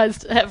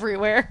advertised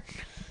everywhere.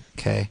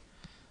 Okay.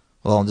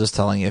 Well, I'm just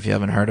telling you if you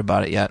haven't heard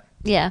about it yet.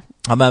 Yeah.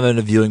 I'm having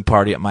a viewing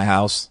party at my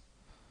house.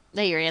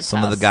 At your aunt's Some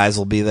house. of the guys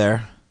will be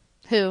there.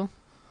 Who?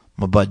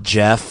 My bud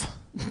Jeff.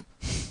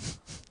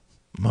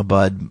 my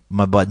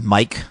bud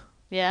Mike.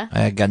 Yeah.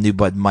 I got a new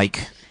bud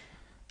Mike.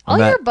 All I'm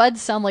your at-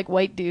 buds sound like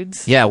white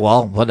dudes. Yeah,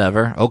 well,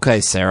 whatever.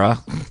 Okay, Sarah.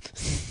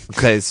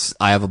 Okay,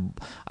 I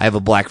have a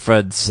black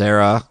friend,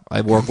 Sarah.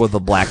 I work with a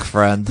black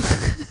friend,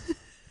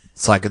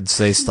 so I can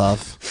say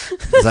stuff.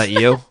 Is that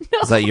you? No.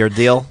 Is that your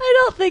deal? I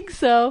don't think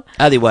so.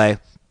 Anyway,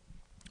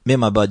 me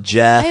and my bud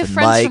Jeff I have and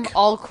friends Mike. from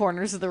all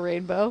corners of the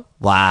rainbow.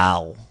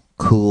 Wow,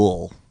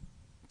 cool.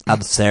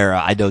 I'm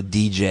Sarah. I know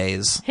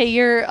DJs. Hey,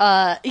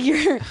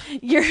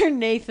 you're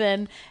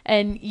Nathan,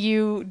 and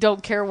you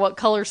don't care what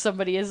color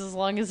somebody is as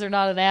long as they're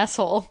not an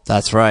asshole.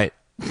 That's right.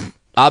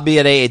 I'll be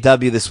at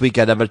AAW this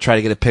weekend. I'm going to try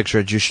to get a picture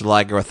of Jushin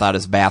Liger without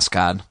his mask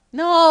on.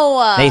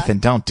 No, Nathan,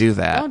 don't do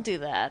that. don't do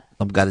that.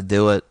 I'm going to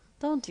do it.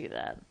 Don't do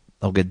that.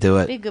 I'm going to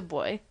do Be it. a good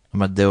boy. I'm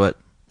going to do it.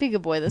 Be a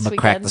good boy this I'm going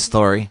to weekend. crack the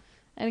story.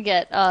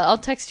 And I'll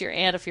text your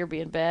aunt if you're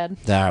being bad.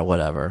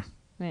 Whatever.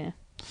 Yeah.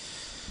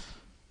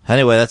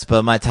 Anyway, that's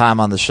been my time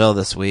on the show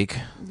this week.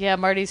 Yeah,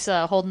 Marty's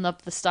holding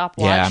up the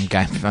stopwatch.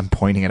 Yeah, I'm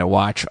pointing at a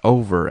watch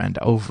over and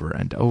over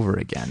and over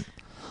again.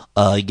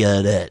 I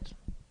get it.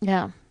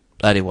 Yeah.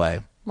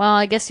 Anyway. Well,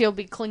 I guess you'll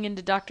be clinging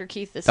to Dr.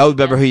 Keith this Oh, weekend.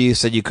 remember who you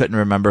said you couldn't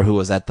remember who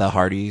was at the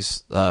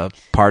Hardy's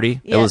party?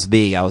 Yeah. It was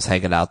me. I was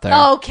hanging out there.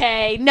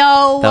 Okay,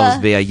 no. That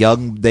was me. A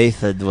young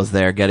Nathan was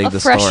there getting the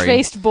story.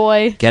 fresh-faced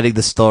boy. Getting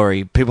the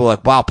story. People were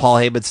like, wow, Paul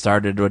Heyman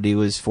started when he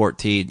was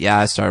 14. Yeah,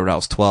 I started when I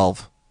was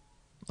 12.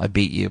 I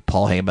beat you,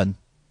 Paul Heyman.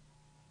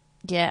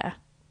 Yeah.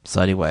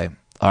 So anyway,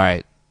 all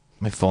right.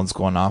 My phone's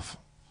going off.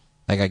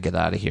 I gotta get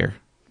out of here.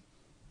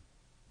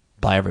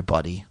 Bye,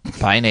 everybody.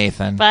 Bye,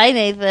 Nathan. Bye,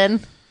 Nathan.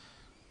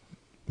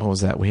 What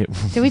was that?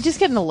 Did we just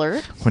get an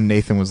alert? When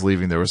Nathan was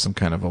leaving, there was some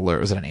kind of alert.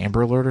 Was it an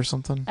Amber Alert or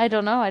something? I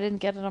don't know. I didn't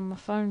get it on my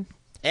phone.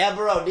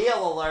 Amber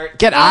O'Neil alert.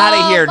 Get out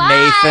of here,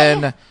 bye.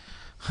 Nathan.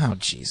 Oh,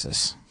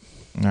 Jesus.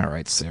 All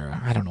right,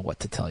 Sarah. I don't know what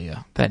to tell you.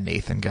 That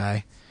Nathan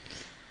guy.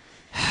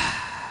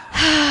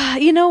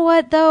 You know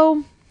what,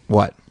 though?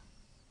 What?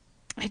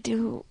 I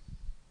do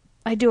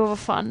have a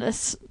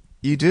fondness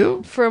You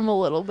do? for him a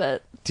little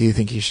bit. Do you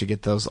think you should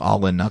get those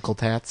all-in knuckle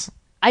tats?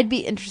 I'd be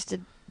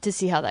interested to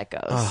see how that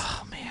goes.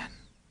 Oh, man.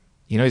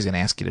 You know he's going to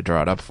ask you to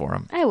draw it up for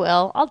him. I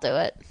will. I'll do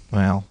it.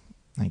 Well,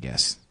 I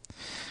guess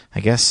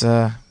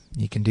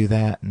you can do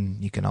that,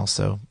 and you can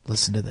also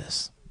listen to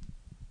this.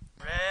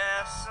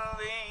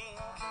 Wrestling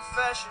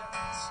confessions.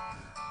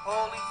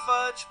 Holy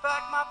fudge,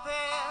 back my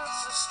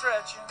pants are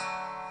stretching.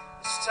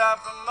 It's time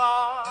for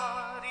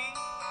Marty.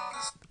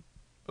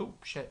 Oh,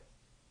 shit.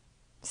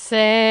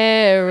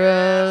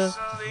 Sarah.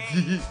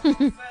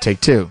 Wrestling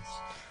Take two.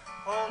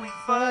 Holy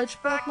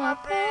fudge, back my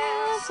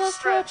pants are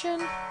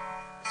stretching.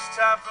 It's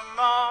time for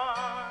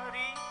Marty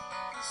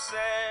and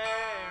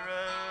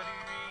Sarah to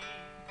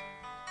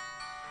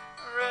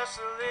read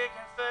wrestling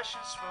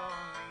confessions for me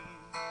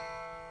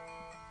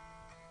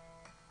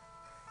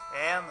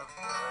and the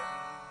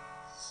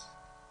buddies.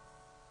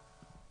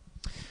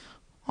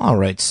 All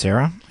right,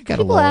 Sarah. I got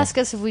People a little... ask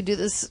us if we do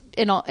this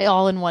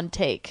all in one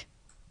take.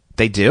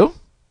 They do?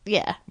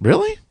 Yeah.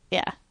 Really?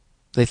 Yeah.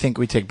 They think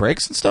we take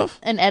breaks and stuff?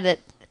 And edit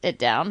it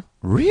down.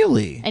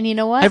 Really? And you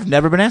know what? I've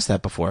never been asked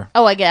that before.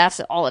 Oh, I get asked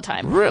it all the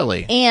time.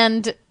 Really?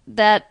 And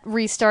that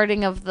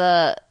restarting of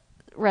the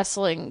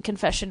wrestling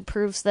confession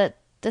proves that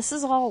this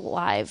is all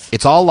live.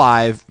 It's all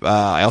live.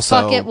 I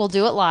also Fuck it, we'll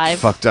do it live.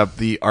 fucked up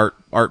the art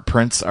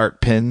pins.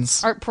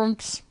 Art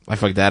prompts. I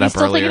fucked that You up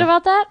still earlier. thinking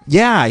about that?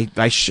 Yeah,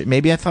 I should.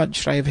 Maybe I thought,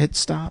 should I have hit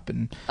stop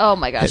and Oh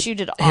my gosh, you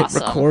did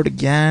awesome. hit record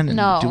again and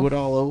No. do it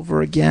all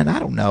over again? I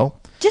don't know.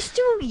 Just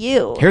do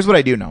you. Here's what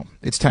I do know.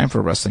 It's time for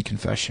a wrestling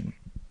confession.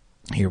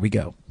 Here we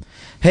go.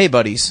 Hey,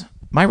 buddies.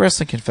 My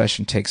wrestling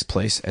confession takes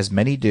place, as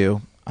many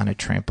do, on a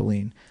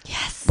trampoline.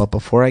 Yes. But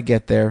before I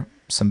get there,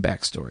 some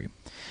backstory.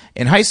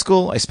 In high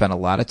school, I spent a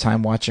lot of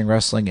time watching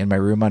wrestling in my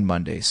room on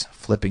Mondays,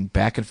 flipping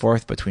back and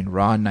forth between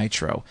Raw and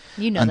Nitro.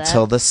 You know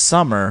until that. the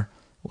summer,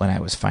 when I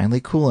was finally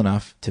cool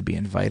enough to be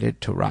invited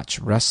to watch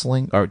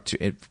wrestling, or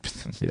to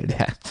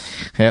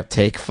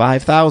take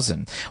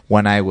 5,000.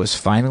 When I was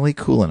finally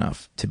cool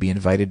enough to be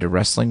invited to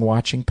wrestling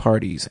watching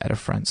parties at a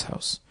friend's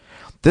house.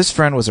 This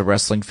friend was a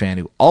wrestling fan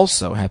who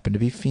also happened to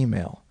be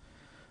female.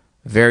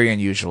 Very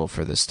unusual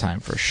for this time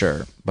for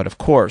sure. But of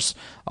course,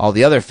 all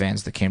the other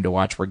fans that came to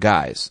watch were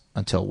guys,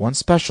 until one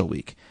special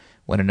week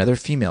when another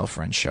female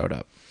friend showed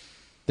up.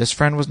 This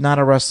friend was not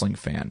a wrestling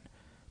fan,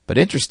 but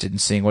interested in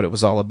seeing what it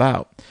was all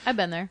about. I've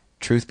been there.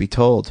 Truth be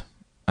told,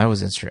 I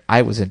was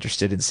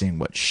interested in seeing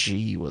what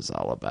she was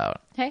all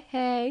about.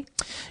 Hey.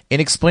 In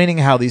explaining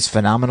how these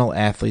phenomenal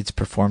athletes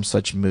perform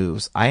such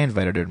moves, I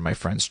invited her to my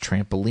friend's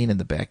trampoline in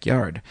the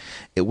backyard.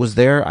 It was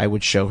there I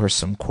would show her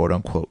some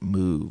quote-unquote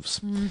moves.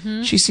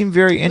 Mm-hmm. She seemed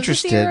very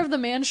interested. Was this the era of the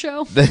Man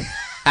Show?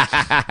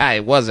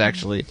 It was,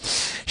 actually.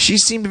 She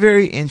seemed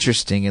very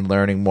interesting in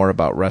learning more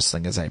about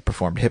wrestling as I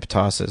performed hip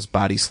tosses,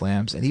 body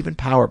slams, and even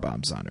power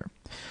bombs on her.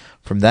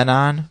 From then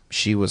on,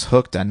 she was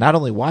hooked on not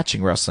only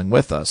watching wrestling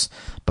with us,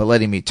 but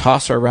letting me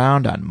toss her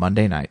around on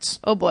Monday nights.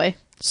 Oh boy.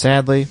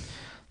 Sadly,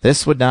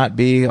 this would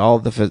be all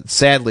the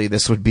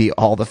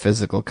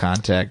physical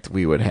contact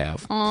we would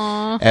have.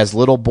 Aww. As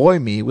little boy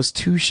me was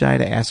too shy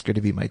to ask her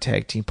to be my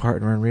tag team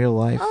partner in real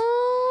life.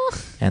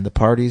 Aww. And the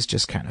parties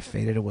just kind of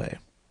faded away.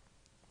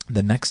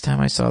 The next time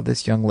I saw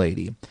this young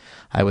lady,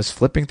 I was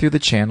flipping through the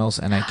channels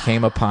and I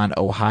came upon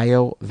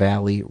Ohio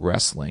Valley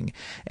Wrestling.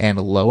 And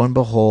lo and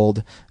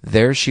behold,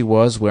 there she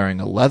was wearing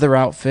a leather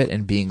outfit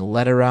and being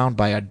led around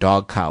by a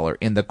dog collar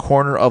in the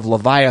corner of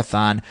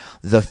Leviathan,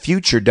 the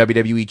future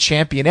WWE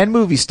champion and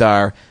movie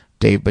star,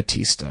 Dave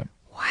Bautista.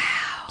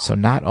 Wow. So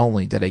not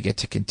only did I get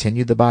to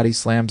continue the body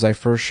slams I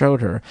first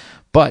showed her,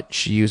 but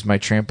she used my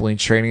trampoline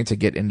training to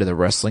get into the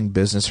wrestling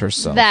business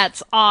herself.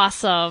 That's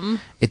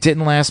awesome. It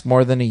didn't last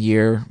more than a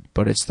year,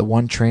 but it's the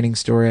one training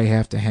story I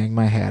have to hang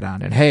my hat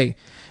on. And hey,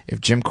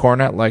 if Jim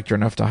Cornette liked her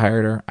enough to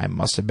hire her, I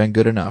must have been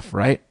good enough,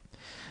 right?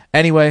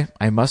 Anyway,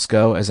 I must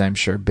go, as I'm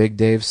sure Big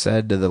Dave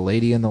said to the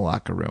lady in the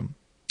locker room.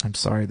 I'm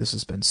sorry this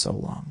has been so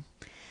long.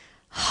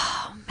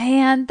 Oh,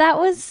 man, that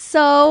was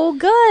so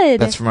good.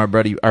 That's from our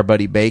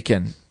buddy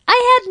Bacon.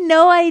 I had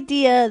no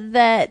idea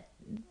that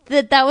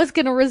was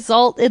going to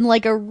result in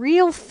like a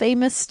real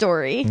famous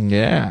story.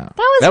 Yeah.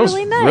 That was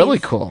really nice. Really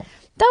cool.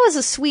 That was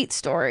a sweet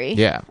story.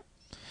 Yeah.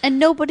 And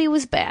nobody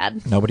was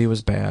bad. Nobody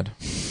was bad.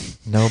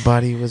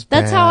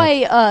 That's how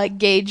I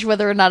gauge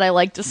whether or not I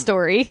liked a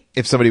story.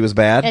 If somebody was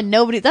bad?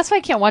 That's why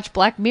I can't watch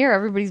Black Mirror.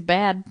 Everybody's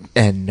bad.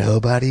 And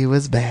nobody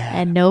was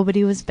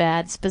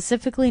bad.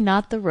 Specifically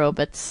not the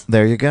robots.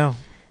 There you go.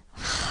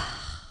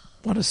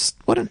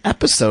 What an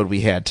episode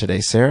we had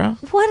today, Sarah.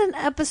 What an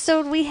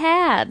episode we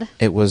had.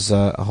 It was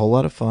a whole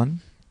lot of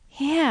fun.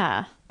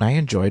 Yeah. I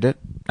enjoyed it.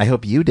 I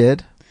hope you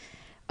did.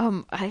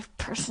 I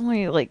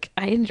personally,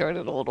 I enjoyed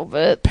it a little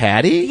bit.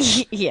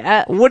 Patty?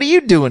 Yeah. What are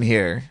you doing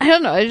here? I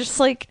don't know. I just,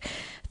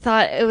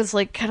 thought it was,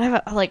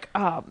 kind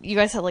of, you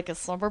guys had, a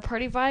slumber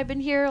party vibe in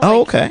here.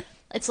 Okay.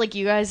 It's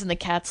you guys and the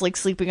cat's,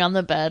 sleeping on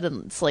the bed,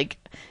 and it's,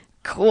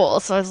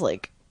 cool. So I was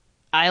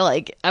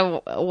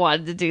I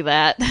wanted to do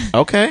that.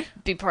 Okay.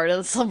 Be part of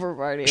the slumber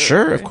party.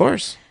 Sure, of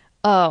course.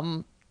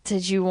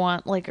 Did you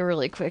want, a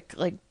really quick,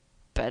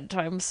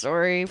 bedtime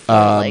story for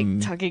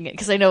talking it?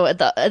 Because I know at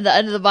the end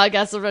of the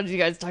podcast sometimes you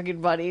guys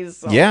talking buddies,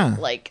 so yeah,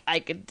 I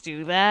could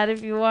do that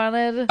if you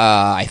wanted.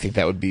 I think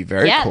that would be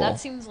very cool. That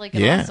seems like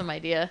an awesome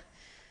idea.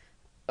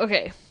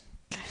 Okay,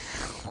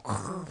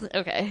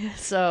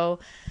 so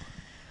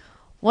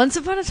once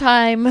upon a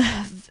time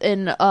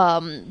in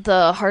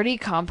the Hardy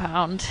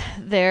compound,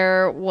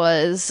 there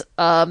was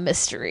a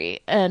mystery,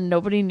 and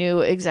nobody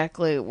knew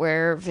exactly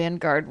where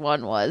Vanguard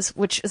 1 was,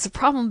 which is a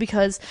problem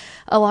because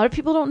a lot of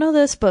people don't know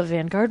this, but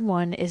Vanguard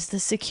 1 is the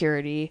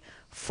security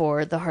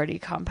for the Hardy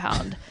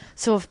compound.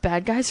 So if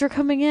bad guys are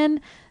coming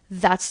in,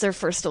 that's their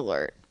first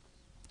alert.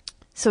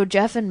 So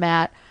Jeff and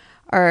Matt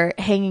are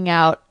hanging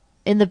out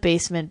in the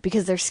basement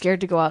because they're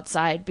scared to go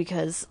outside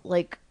because,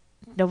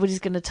 nobody's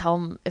going to tell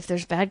them if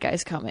there's bad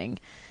guys coming.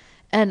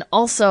 And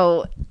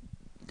also,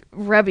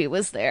 Rebby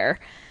was there.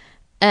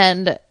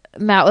 And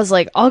Matt was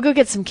like, I'll go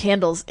get some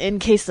candles in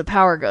case the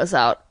power goes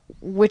out.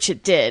 Which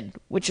it did,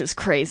 which was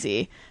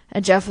crazy.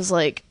 And Jeff was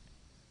like,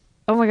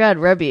 oh my god,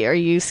 Rebby, are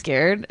you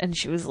scared? And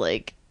she was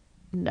like,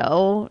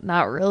 no,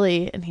 not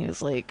really. And he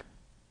was like,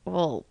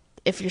 well,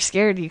 if you're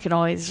scared, you can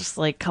always just,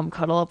 come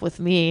cuddle up with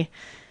me.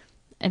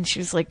 And she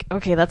was like,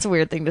 okay, that's a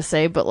weird thing to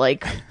say, but,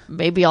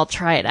 maybe I'll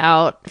try it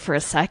out for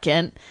a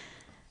second.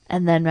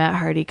 And then Matt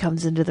Hardy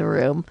comes into the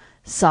room,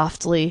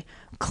 softly,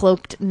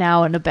 cloaked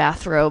now in a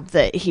bathrobe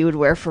that he would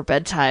wear for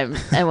bedtime,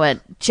 and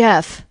went,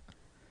 Jeff,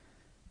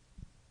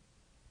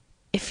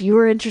 if you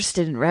were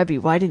interested in Rebby,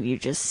 why didn't you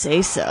just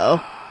say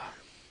so?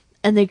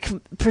 And they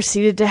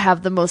proceeded to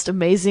have the most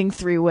amazing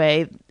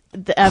three-way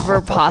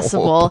ever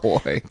possible.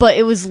 Boy. But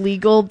it was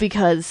legal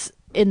because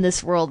in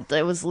this world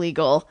it was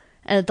legal.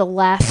 And at the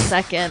last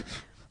second,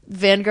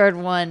 Vanguard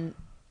 1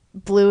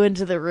 blew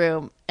into the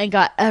room and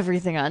got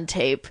everything on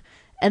tape.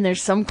 And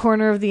there's some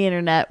corner of the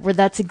internet where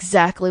that's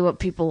exactly what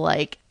people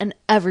like. And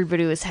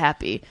everybody was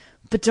happy.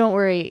 But don't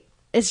worry,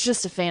 it's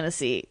just a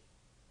fantasy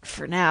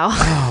for now.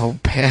 Oh,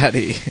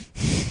 Patty.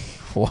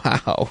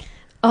 Wow.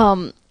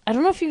 I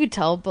don't know if you could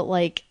tell, but,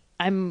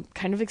 I'm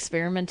kind of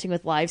experimenting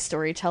with live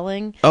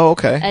storytelling. Oh,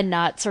 okay. And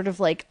not sort of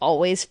like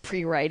always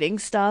pre-writing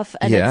stuff.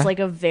 And Yeah. it's like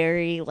a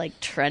very like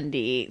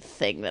trendy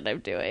thing that I'm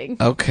doing.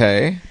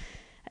 Okay.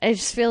 I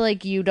just feel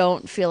like you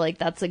don't feel like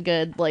that's a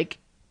good like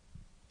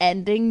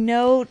ending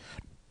note.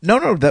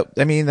 No.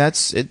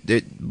 That's it.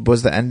 It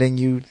was the ending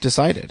you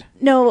decided.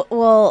 No,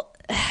 well,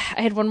 I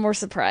had one more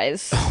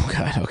surprise. Oh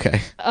God.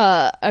 Okay.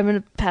 I'm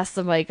gonna pass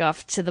the mic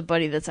off to the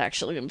buddy that's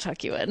actually gonna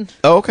tuck you in.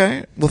 Oh,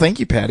 okay. Well, thank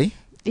you, Patty.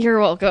 You're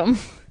welcome.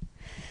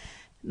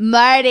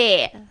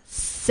 Marty,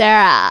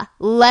 Sarah,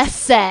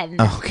 listen.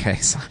 Okay,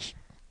 Sasha.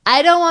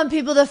 I don't want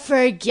people to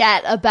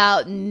forget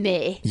about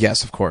me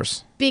Yes, of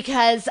course.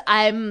 because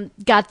I'm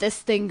got this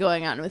thing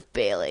going on with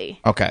Bailey.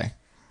 Okay.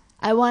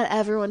 I want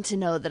everyone to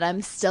know that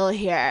I'm still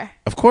here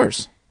Of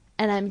course.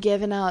 and I'm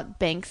giving out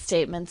bank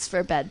statements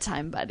for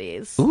bedtime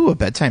buddies. Ooh, a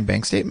bedtime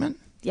bank statement?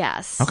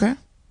 Yes. Okay.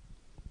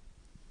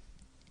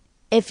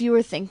 If you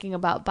were thinking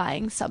about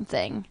buying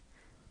something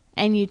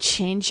and you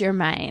change your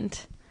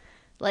mind,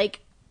 like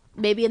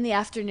maybe in the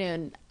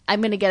afternoon, I'm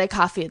going to get a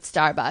coffee at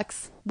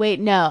Starbucks. Wait,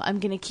 no, I'm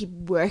going to keep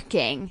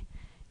working.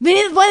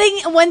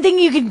 One thing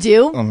you can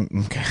do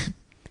Okay.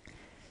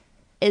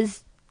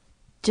 is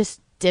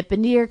just dip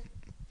into your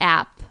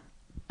app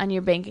on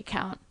your bank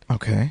account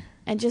Okay.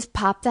 and just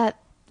pop that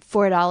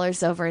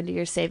 $4 over into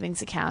your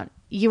savings account.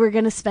 You were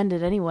going to spend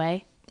it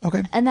anyway.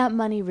 Okay. And that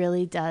money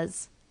really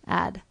does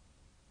add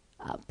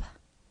up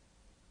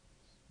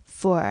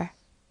for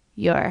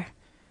your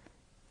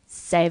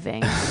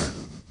savings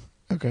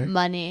Okay.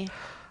 money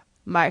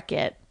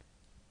market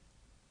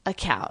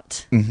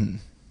account. Mm-hmm.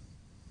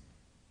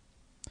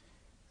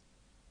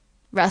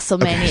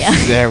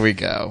 Wrestlemania. There we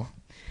go.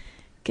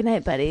 Good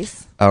night,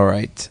 buddies. All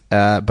right.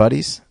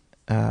 Buddies,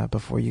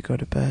 before you go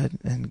to bed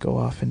and go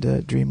off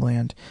into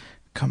dreamland,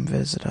 come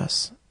visit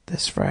us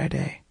this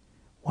Friday,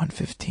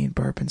 115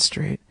 Bourbon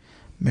Street,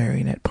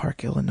 Marionette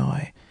Park,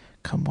 Illinois.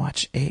 Come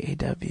watch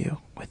AAW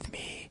with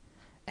me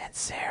and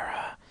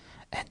Sarah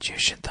and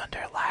Jushin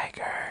Thunder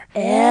Liger.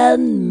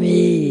 And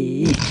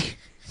me.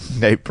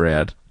 Night,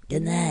 Brad.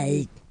 Good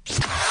night.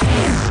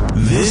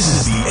 This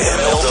is the